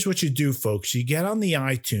know. Here's what you do, folks. You get on the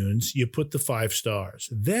iTunes, you put the 5 stars.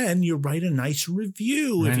 Then you write a nice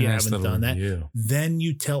review if you haven't done that. Then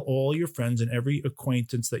you tell all your friends and every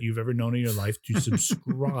acquaintance that you've ever known in your life to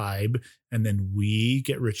subscribe. And then we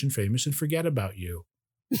get rich and famous and forget about you.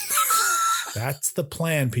 That's the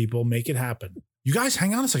plan, people. Make it happen. You guys,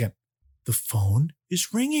 hang on a second. the phone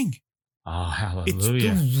is ringing. Oh,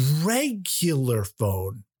 hallelujah. It's the regular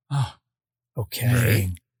phone. Oh, okay.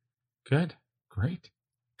 Ringing. Good. Great.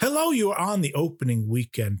 Hello, you are on the opening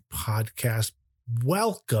weekend podcast.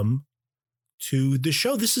 Welcome to the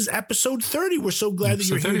show. This is episode 30. We're so glad that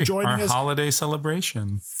you're here joining us. Our holiday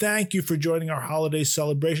celebration. Thank you for joining our holiday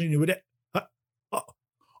celebration. You would, oh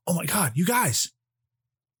my God, you guys.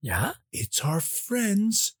 Yeah? It's our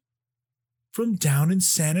friends from down in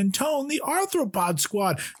San Antonio, the Arthropod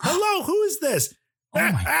Squad. Hello, who is this?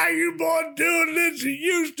 How you boy doing this in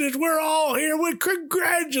Houston? We're all here with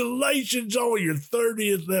congratulations on your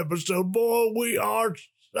 30th episode. Boy, we are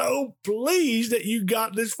so pleased that you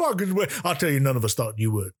got this fucking way. I'll tell you, none of us thought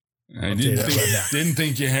you would. I didn't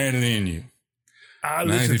think you had it in you.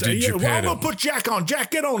 Neither did you. Well, I'm going to put Jack on.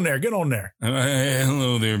 Jack, get on there. Get on there.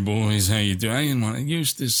 Hello there, boys. How you doing? I didn't want to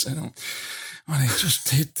use this. I don't want to just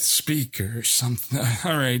hit the speaker or something.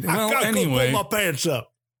 All right. Well, anyway. Pull my pants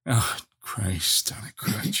up. Oh, Christ on a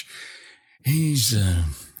crutch. He's, I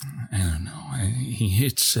don't know. He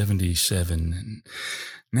hit 77 and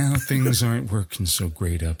now things aren't working so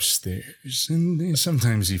great upstairs. And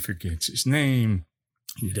sometimes he forgets his name.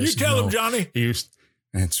 You tell him, Johnny.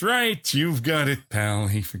 That's right. You've got it, pal.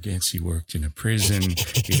 He forgets he worked in a prison.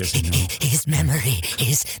 He doesn't know. His memory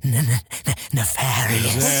is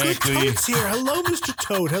nefarious. Exactly. Good Toad's here. Hello, Mr.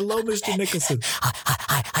 Toad. Hello, Mr. Nicholson.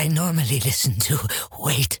 I normally listen to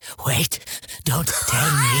Wait, Don't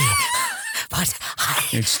Tell Me. But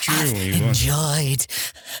it's true. I enjoyed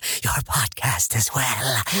your podcast as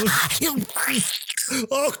well.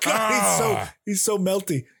 Oh, God. He's so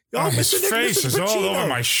melty. Oh, his face is all over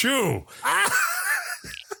my shoe.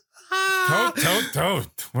 Toad.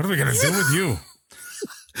 What are we going to do with you?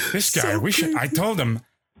 This guy,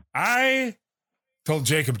 I told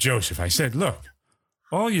Jacob Joseph, I said, look,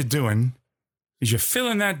 all you're doing is you're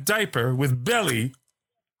filling that diaper with belly.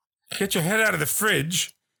 Get your head out of the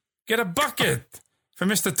fridge. Get a bucket for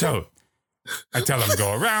Mr. Toad. I tell him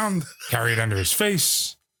go around, carry it under his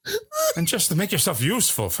face, and just to make yourself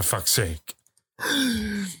useful, for fuck's sake.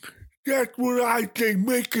 That's what I think.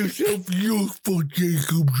 Make yourself useful,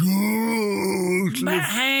 Jacob. But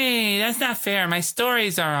hey, that's not fair. My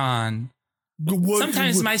stories are on.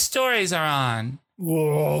 Sometimes my stories are on.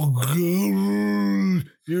 Oh, God.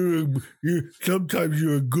 Sometimes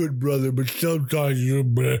you're a good brother, but sometimes you're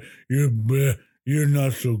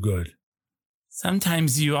not so good.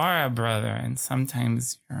 Sometimes you are a brother, and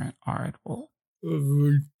sometimes you're an aardwolf.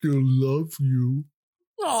 I still love you.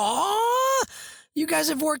 Aww. You guys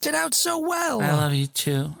have worked it out so well. I love you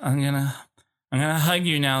too. I'm gonna hug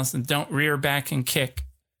you now, so don't rear back and kick.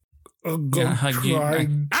 I'm gonna hug you.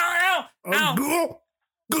 Ow!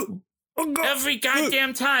 Every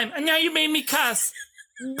goddamn time. And now you made me cuss.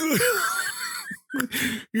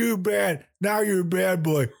 You're bad. Now you're a bad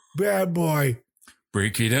boy. Bad boy.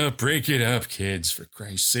 Break it up, kids, for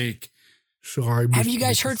Christ's sake. Sorry. Have you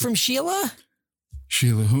guys heard from Sheila?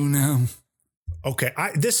 Sheila who now? Okay,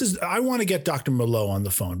 I want to get Dr. Malot on the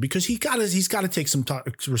phone because he's got to take some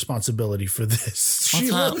responsibility for this.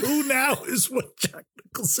 Sheila, who now is what Jack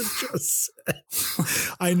Nicholson just said.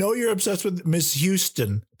 I know you're obsessed with Ms.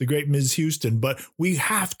 Houston, the great Ms. Houston, but we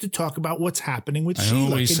have to talk about what's happening with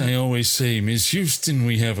Sheila. I always say, Ms. Houston,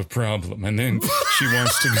 we have a problem, and then she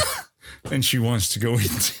wants to go. Then she wants to go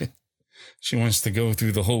into. She wants to go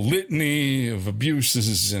through the whole litany of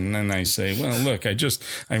abuses, and then I say, well, look, I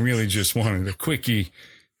really just wanted a quickie.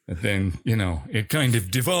 But then, it kind of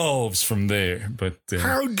devolves from there. But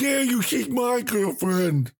how dare you? She's my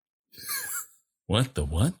girlfriend. What?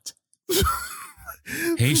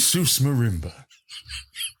 Jesus Marimba.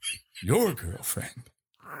 Your girlfriend.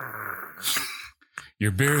 You're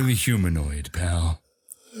barely humanoid, pal.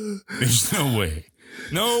 There's no way.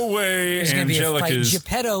 No way, There's going to be a fight. Angelica's...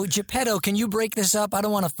 Geppetto, can you break this up? I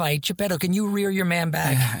don't want to fight. Geppetto, can you rear your man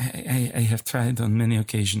back? I have tried on many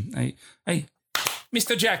occasions.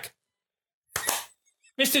 Mr. Jack!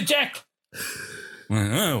 Mr. Jack!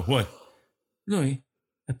 Oh, what? Louis,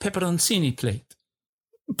 a pepperoncini plate.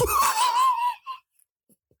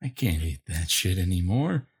 I can't eat that shit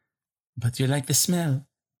anymore. But you like the smell.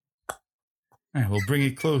 All right, we'll bring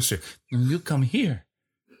it closer. You come here.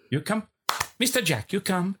 You come... Mr. Jack, you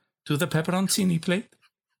come to the pepperoncini plate.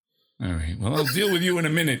 All right. Well, I'll deal with you in a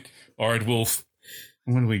minute, Aardwolf.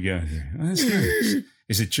 What do we got here? Oh, that's nice.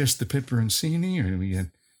 Is it just the pepperoncini, or do we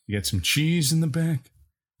got some cheese in the back?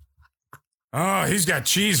 Oh, he's got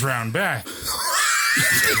cheese round back.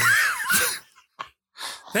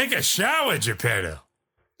 Take a shower, Geppetto.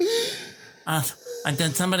 And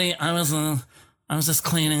then I I was just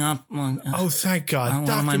cleaning up. Oh, thank God.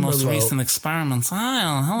 One of my most recent experiments.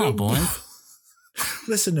 Hello, boy.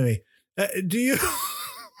 Listen to me. Do you...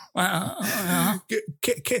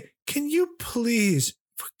 Can you please,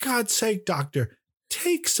 for God's sake, Doctor,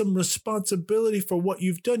 take some responsibility for what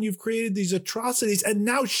you've done? You've created these atrocities, and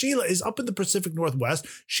now Sheila is up in the Pacific Northwest.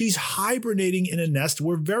 She's hibernating in a nest.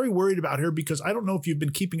 We're very worried about her because I don't know if you've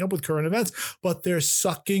been keeping up with current events, but they're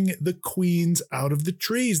sucking the queens out of the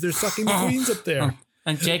trees. They're sucking the queens up there.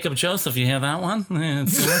 And Jacob Joseph, you hear that one?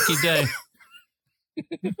 It's a lucky day.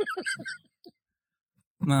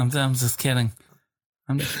 No, I'm just kidding.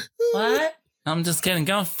 What? I'm just kidding.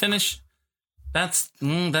 Go finish. That's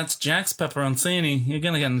Jack's pepperoncini. You're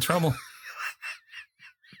gonna get in trouble.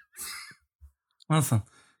 Listen,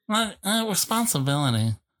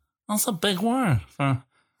 responsibility. That's a big word for.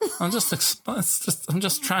 I'm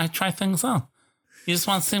just try things out. You just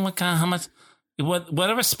want to see how much,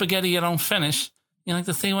 whatever spaghetti you don't finish. You like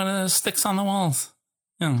to see what sticks on the walls.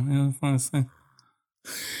 You want to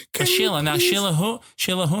see. Sheila now. Sheila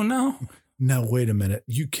who now? Now wait a minute.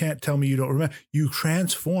 You can't tell me you don't remember. You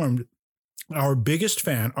transformed our biggest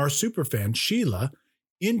fan, our super fan, Sheila,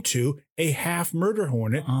 into a half murder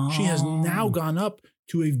hornet. Oh. She has now gone up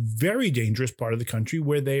to a very dangerous part of the country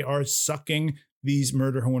where they are sucking these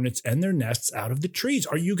murder hornets and their nests out of the trees.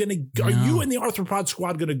 Are you and the arthropod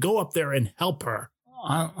squad going to go up there and help her?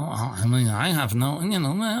 I mean, I have no,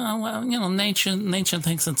 nature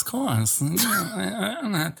takes its course.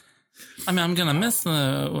 I'm going to miss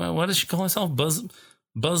what does she call herself?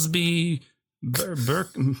 Busby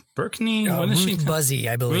Berkney? What is she? Buzzy,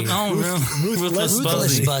 I believe. Ruthless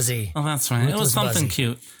Buzzy. Oh, that's right. It was something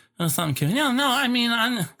cute. I mean,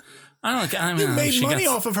 you made money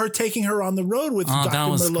off of her taking her on the road with Dr.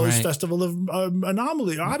 Merlot's Festival of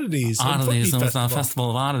Oddities. It was a Festival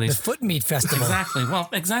of Oddities. The Foot Meat Festival. Exactly. Well,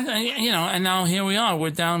 exactly. And now here we are. We're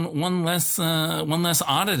down one less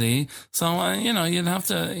oddity. So, you have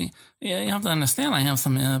to understand. I have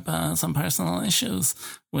some personal issues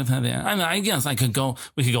with her there. I mean, I guess we could go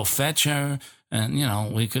fetch her,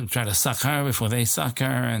 and we could try to suck her before they suck her,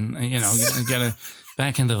 and get her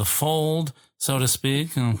back into the fold, so to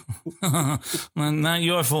speak. Not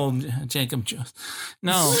your fault, Jacob.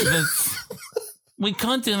 No, we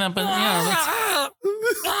could do that, but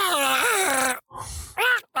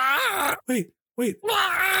Wait,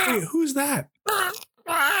 who's that?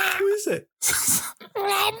 Who is it?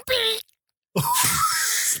 Lumpy.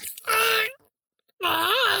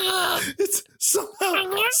 It's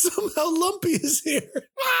somehow Lumpy is here.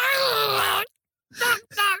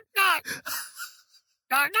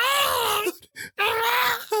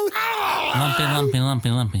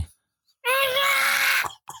 Lumpy.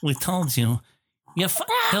 We told you.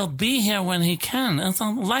 He'll be here when he can. And so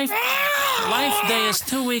Life Day is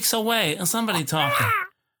 2 weeks away. And somebody talking.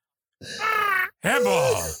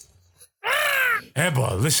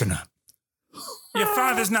 Hairball, listen up. Your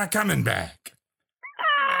father's not coming back.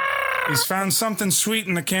 He's found something sweet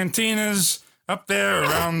in the cantinas up there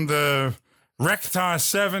around the Rectar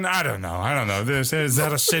 7. I don't know. Is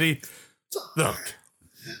that a city? Look,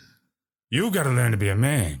 you got to learn to be a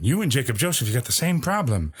man. You and Jacob Joseph, you got the same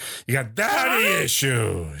problem. You got daddy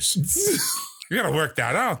issues. You got to work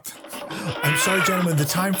that out. I'm sorry, gentlemen. The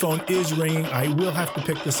time phone is ringing. I will have to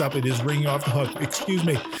pick this up. It is ringing off the hook. Excuse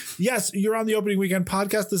me. Yes, you're on the Opening Weekend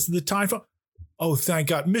podcast. This is the time phone. Oh, thank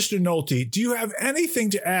God. Mr. Nolte, do you have anything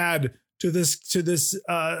to add to this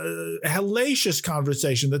hellacious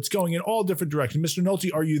conversation that's going in all different directions? Mr. Nolte,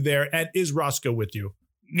 are you there? And is Roscoe with you?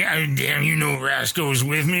 Yeah, damn, Roscoe's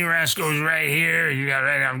with me. Roscoe's right here.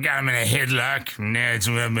 I've got him in a headlock. And I had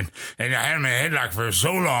him in a headlock for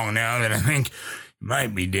so long now that I think he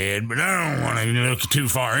might be dead, but I don't want to look too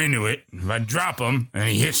far into it. If I drop him and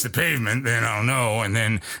he hits the pavement, then I'll know, and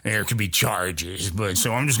then there could be charges.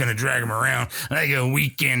 So I'm just going to drag him around like a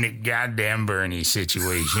weekend at goddamn Bernie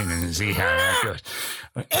situation and see how that goes.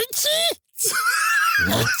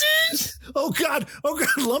 Oh God!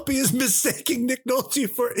 Lumpy is mistaking Nick Nolte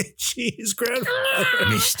for Itchy, his grandfather.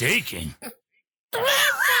 Mistaken?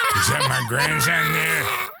 Is that my grandson there?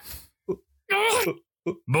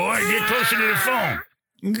 Boy, get closer to the phone.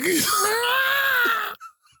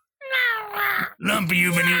 Lumpy,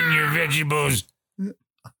 you've been eating your vegetables.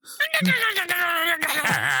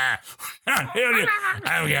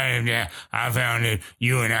 I found that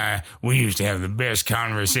you and I, we used to have the best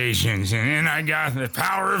conversations, and then I got the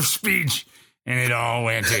power of speech, and it all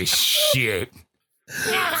went to shit.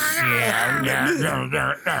 Mr.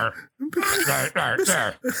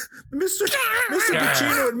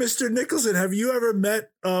 Pacino and Mr. Nicholson, have you ever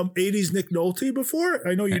met 80s Nick Nolte before?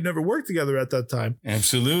 I know you never worked together at that time.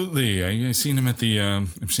 Absolutely. I've seen him at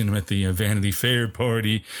the Vanity Fair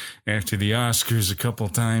party after the Oscars a couple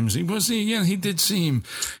times. He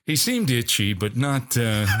seemed itchy, but not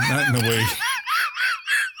in the way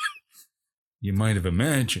you might have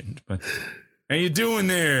imagined. But how you doing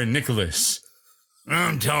there, Nicholas?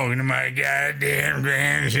 I'm talking to my goddamn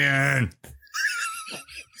grandson.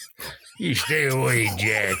 You stay away,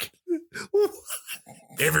 Jack.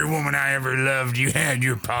 Every woman I ever loved, you had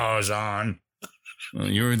your paws on. Well,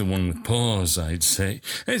 you're the one with paws, I'd say.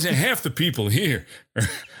 I'd say half the people here are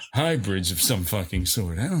hybrids of some fucking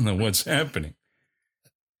sort. I don't know what's happening.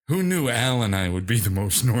 Who knew Al and I would be the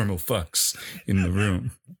most normal fucks in the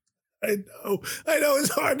room? I know.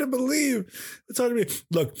 It's hard to believe.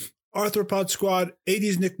 Look, Arthropod Squad,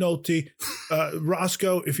 80s Nick Nolte,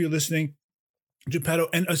 Roscoe, if you're listening, Geppetto,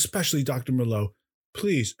 and especially Dr. Merlot,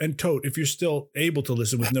 please, and Tote, if you're still able to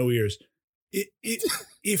listen with no ears,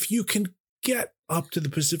 if you can get up to the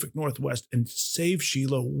Pacific Northwest and save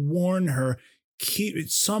Sheila, warn her,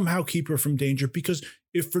 somehow keep her from danger, because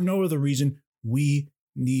if for no other reason, we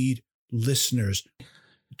need listeners.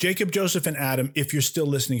 Jacob, Joseph, and Adam, if you're still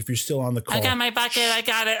listening, if you're still on the call. I got my bucket. I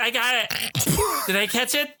got it. Did I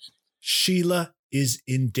catch it? Sheila is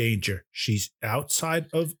in danger. She's outside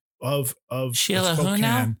of Sheila Spokane. who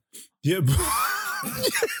now? Yeah.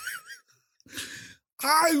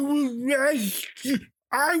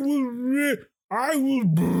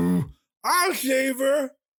 I'll save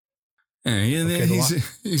her.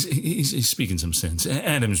 He's speaking some sense.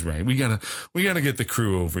 Adam's right. We gotta get the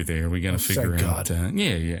crew over there. We gotta figure out.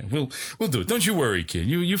 We'll do it. Don't you worry, kid.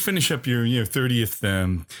 You finish up your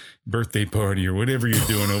 30th birthday party or whatever you're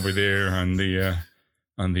doing over there on the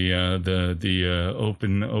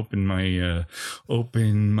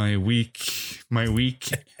open my week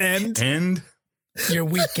end. Your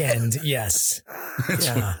weekend, yes.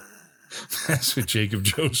 Yeah. That's what Jacob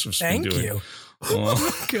Joseph's been doing. Thank you.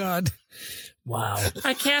 Oh God. Wow.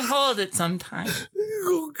 I can't hold it sometimes.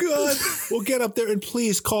 Oh, God. Well, get up there and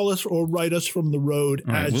please call us or write us from the road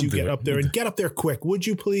as you get up there. And get up there quick, would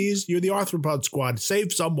you please? You're the Arthropod Squad.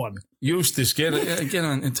 Save someone. Eustace, get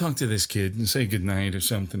on and talk to this kid and say goodnight or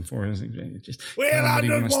something for us. I just want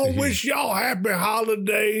to wish y'all happy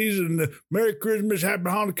holidays and Merry Christmas, Happy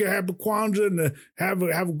Hanukkah, Happy Kwanzaa, and have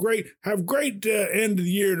a great end of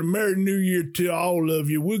the year and a Merry New Year to all of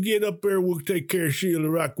you. We'll get up there. We'll take care of Sheila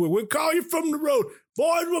right quick. We'll call you from the road.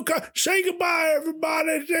 Boys, we'll call. Say goodbye,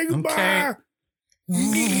 everybody. Say goodbye. Okay.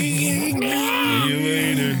 See you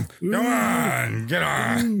later. Come on. Get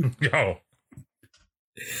on. Go.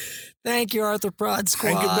 Thank you, Arthropod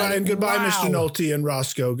Squad. And goodbye, Mr. Nolte and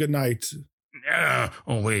Roscoe. Good night. Go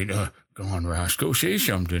on, Roscoe. Say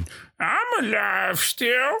something. I'm alive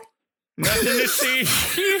still. Nothing to see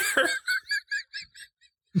here.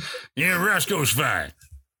 Yeah, Roscoe's fine.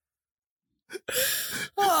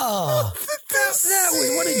 Oh,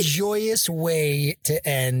 what a joyous way to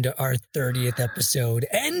end our 30th episode.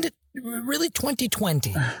 And really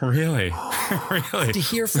 2020. Really? To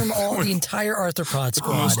hear from the entire Arthropod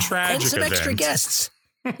Squad. Most tragic and some event. extra guests.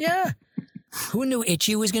 Yeah. Who knew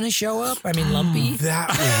Itchy was going to show up? I mean, Lumpy. That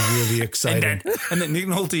was really exciting. and then Nick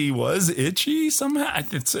Nolte was itchy somehow.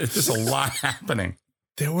 It's just a lot happening.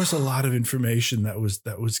 There was a lot of information that was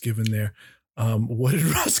given there. What did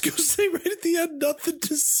Roscoe say right at the end? Nothing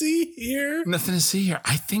to see here. Nothing to see here.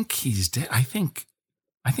 I think he's dead. I think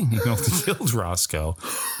Nick Nolte killed Roscoe,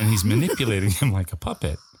 and he's manipulating him like a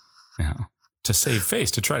puppet now to save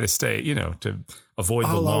face, to try to stay, to avoid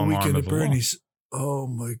the long arm of the law. Oh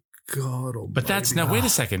my God! Almighty. But that's now. Wait a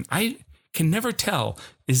second. I can never tell.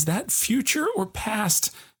 Is that future or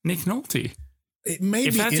past Nick Nolte? It may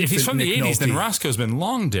if he's from the 80s, then Roscoe's been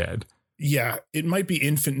long dead. Yeah, it might be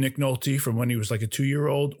infant Nick Nolte from when he was like a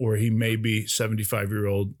 2-year-old, or he may be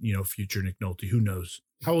 75-year-old, future Nick Nolte. Who knows?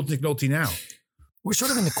 How old is Nick Nolte now? We're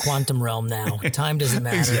sort of in the quantum realm now. Time doesn't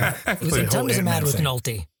matter. Exactly. Time doesn't matter with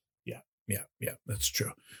Nolte. Yeah, that's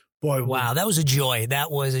true. Boy, wow, that was a joy.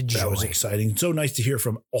 That was a joy. That was exciting. So nice to hear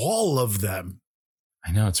from all of them.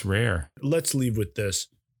 I know, it's rare. Let's leave with this.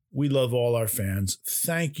 We love all our fans.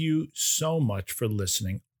 Thank you so much for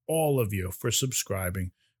listening. All of you for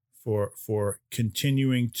subscribing, for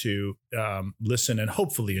continuing to listen and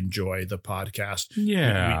hopefully enjoy the podcast.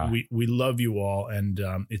 Yeah. We love you all. And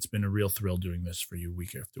it's been a real thrill doing this for you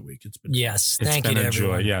week after week. It's been thank you to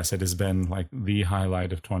everyone. Joy. Yes, it has been like the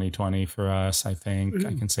highlight of 2020 for us, I think.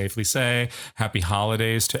 I can safely say. Happy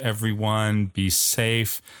holidays to everyone. Be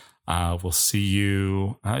safe. We'll see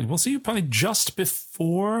you probably just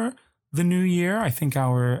before the new year. I think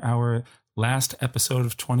our last episode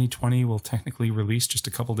of 2020 will technically release just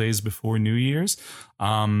a couple days before New Year's.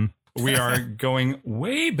 We are going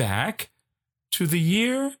way back to the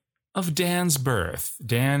year of Dan's birth.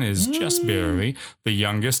 Dan is just barely the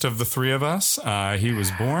youngest of the three of us. He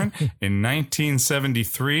was born in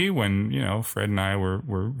 1973 when, Fred and I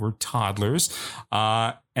were toddlers.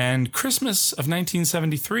 And Christmas of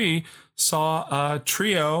 1973 saw a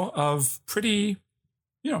trio of pretty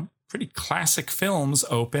classic films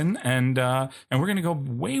open. And we're going to go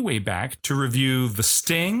way, way back to review The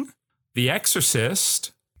Sting, The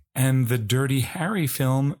Exorcist, and the Dirty Harry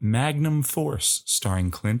film Magnum Force,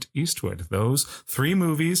 starring Clint Eastwood. Those three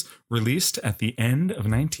movies released at the end of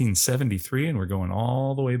 1973, and we're going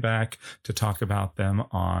all the way back to talk about them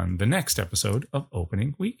on the next episode of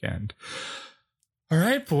Opening Weekend. All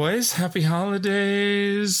right, boys, happy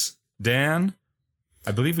holidays. Dan,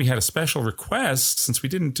 I believe we had a special request since we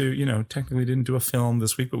didn't do, technically didn't do a film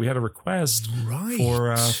this week, but we had a request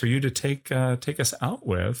for you to take us out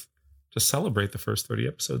with to celebrate the first 30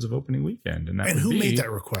 episodes of Opening Weekend. And who made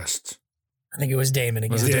that request? I think it was Damon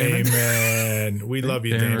again. Was it Damon? We love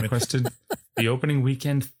you, Damon. Requested the Opening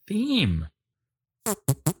Weekend theme.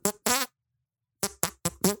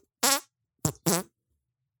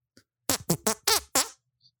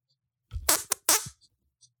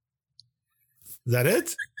 Is that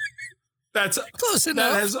it? That's close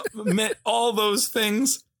enough. That has meant all those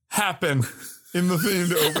things happen in the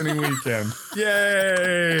themed Opening Weekend.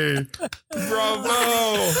 Yay!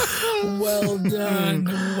 Bravo! Well done.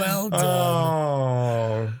 Well done.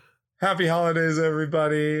 Oh, happy holidays,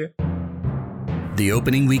 everybody. The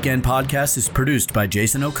Opening Weekend podcast is produced by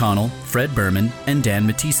Jason O'Connell, Fred Berman, and Dan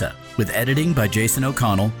Matissa, with editing by Jason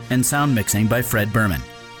O'Connell and sound mixing by Fred Berman.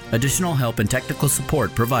 Additional help and technical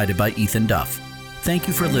support provided by Ethan Duff. Thank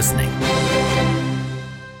you for listening.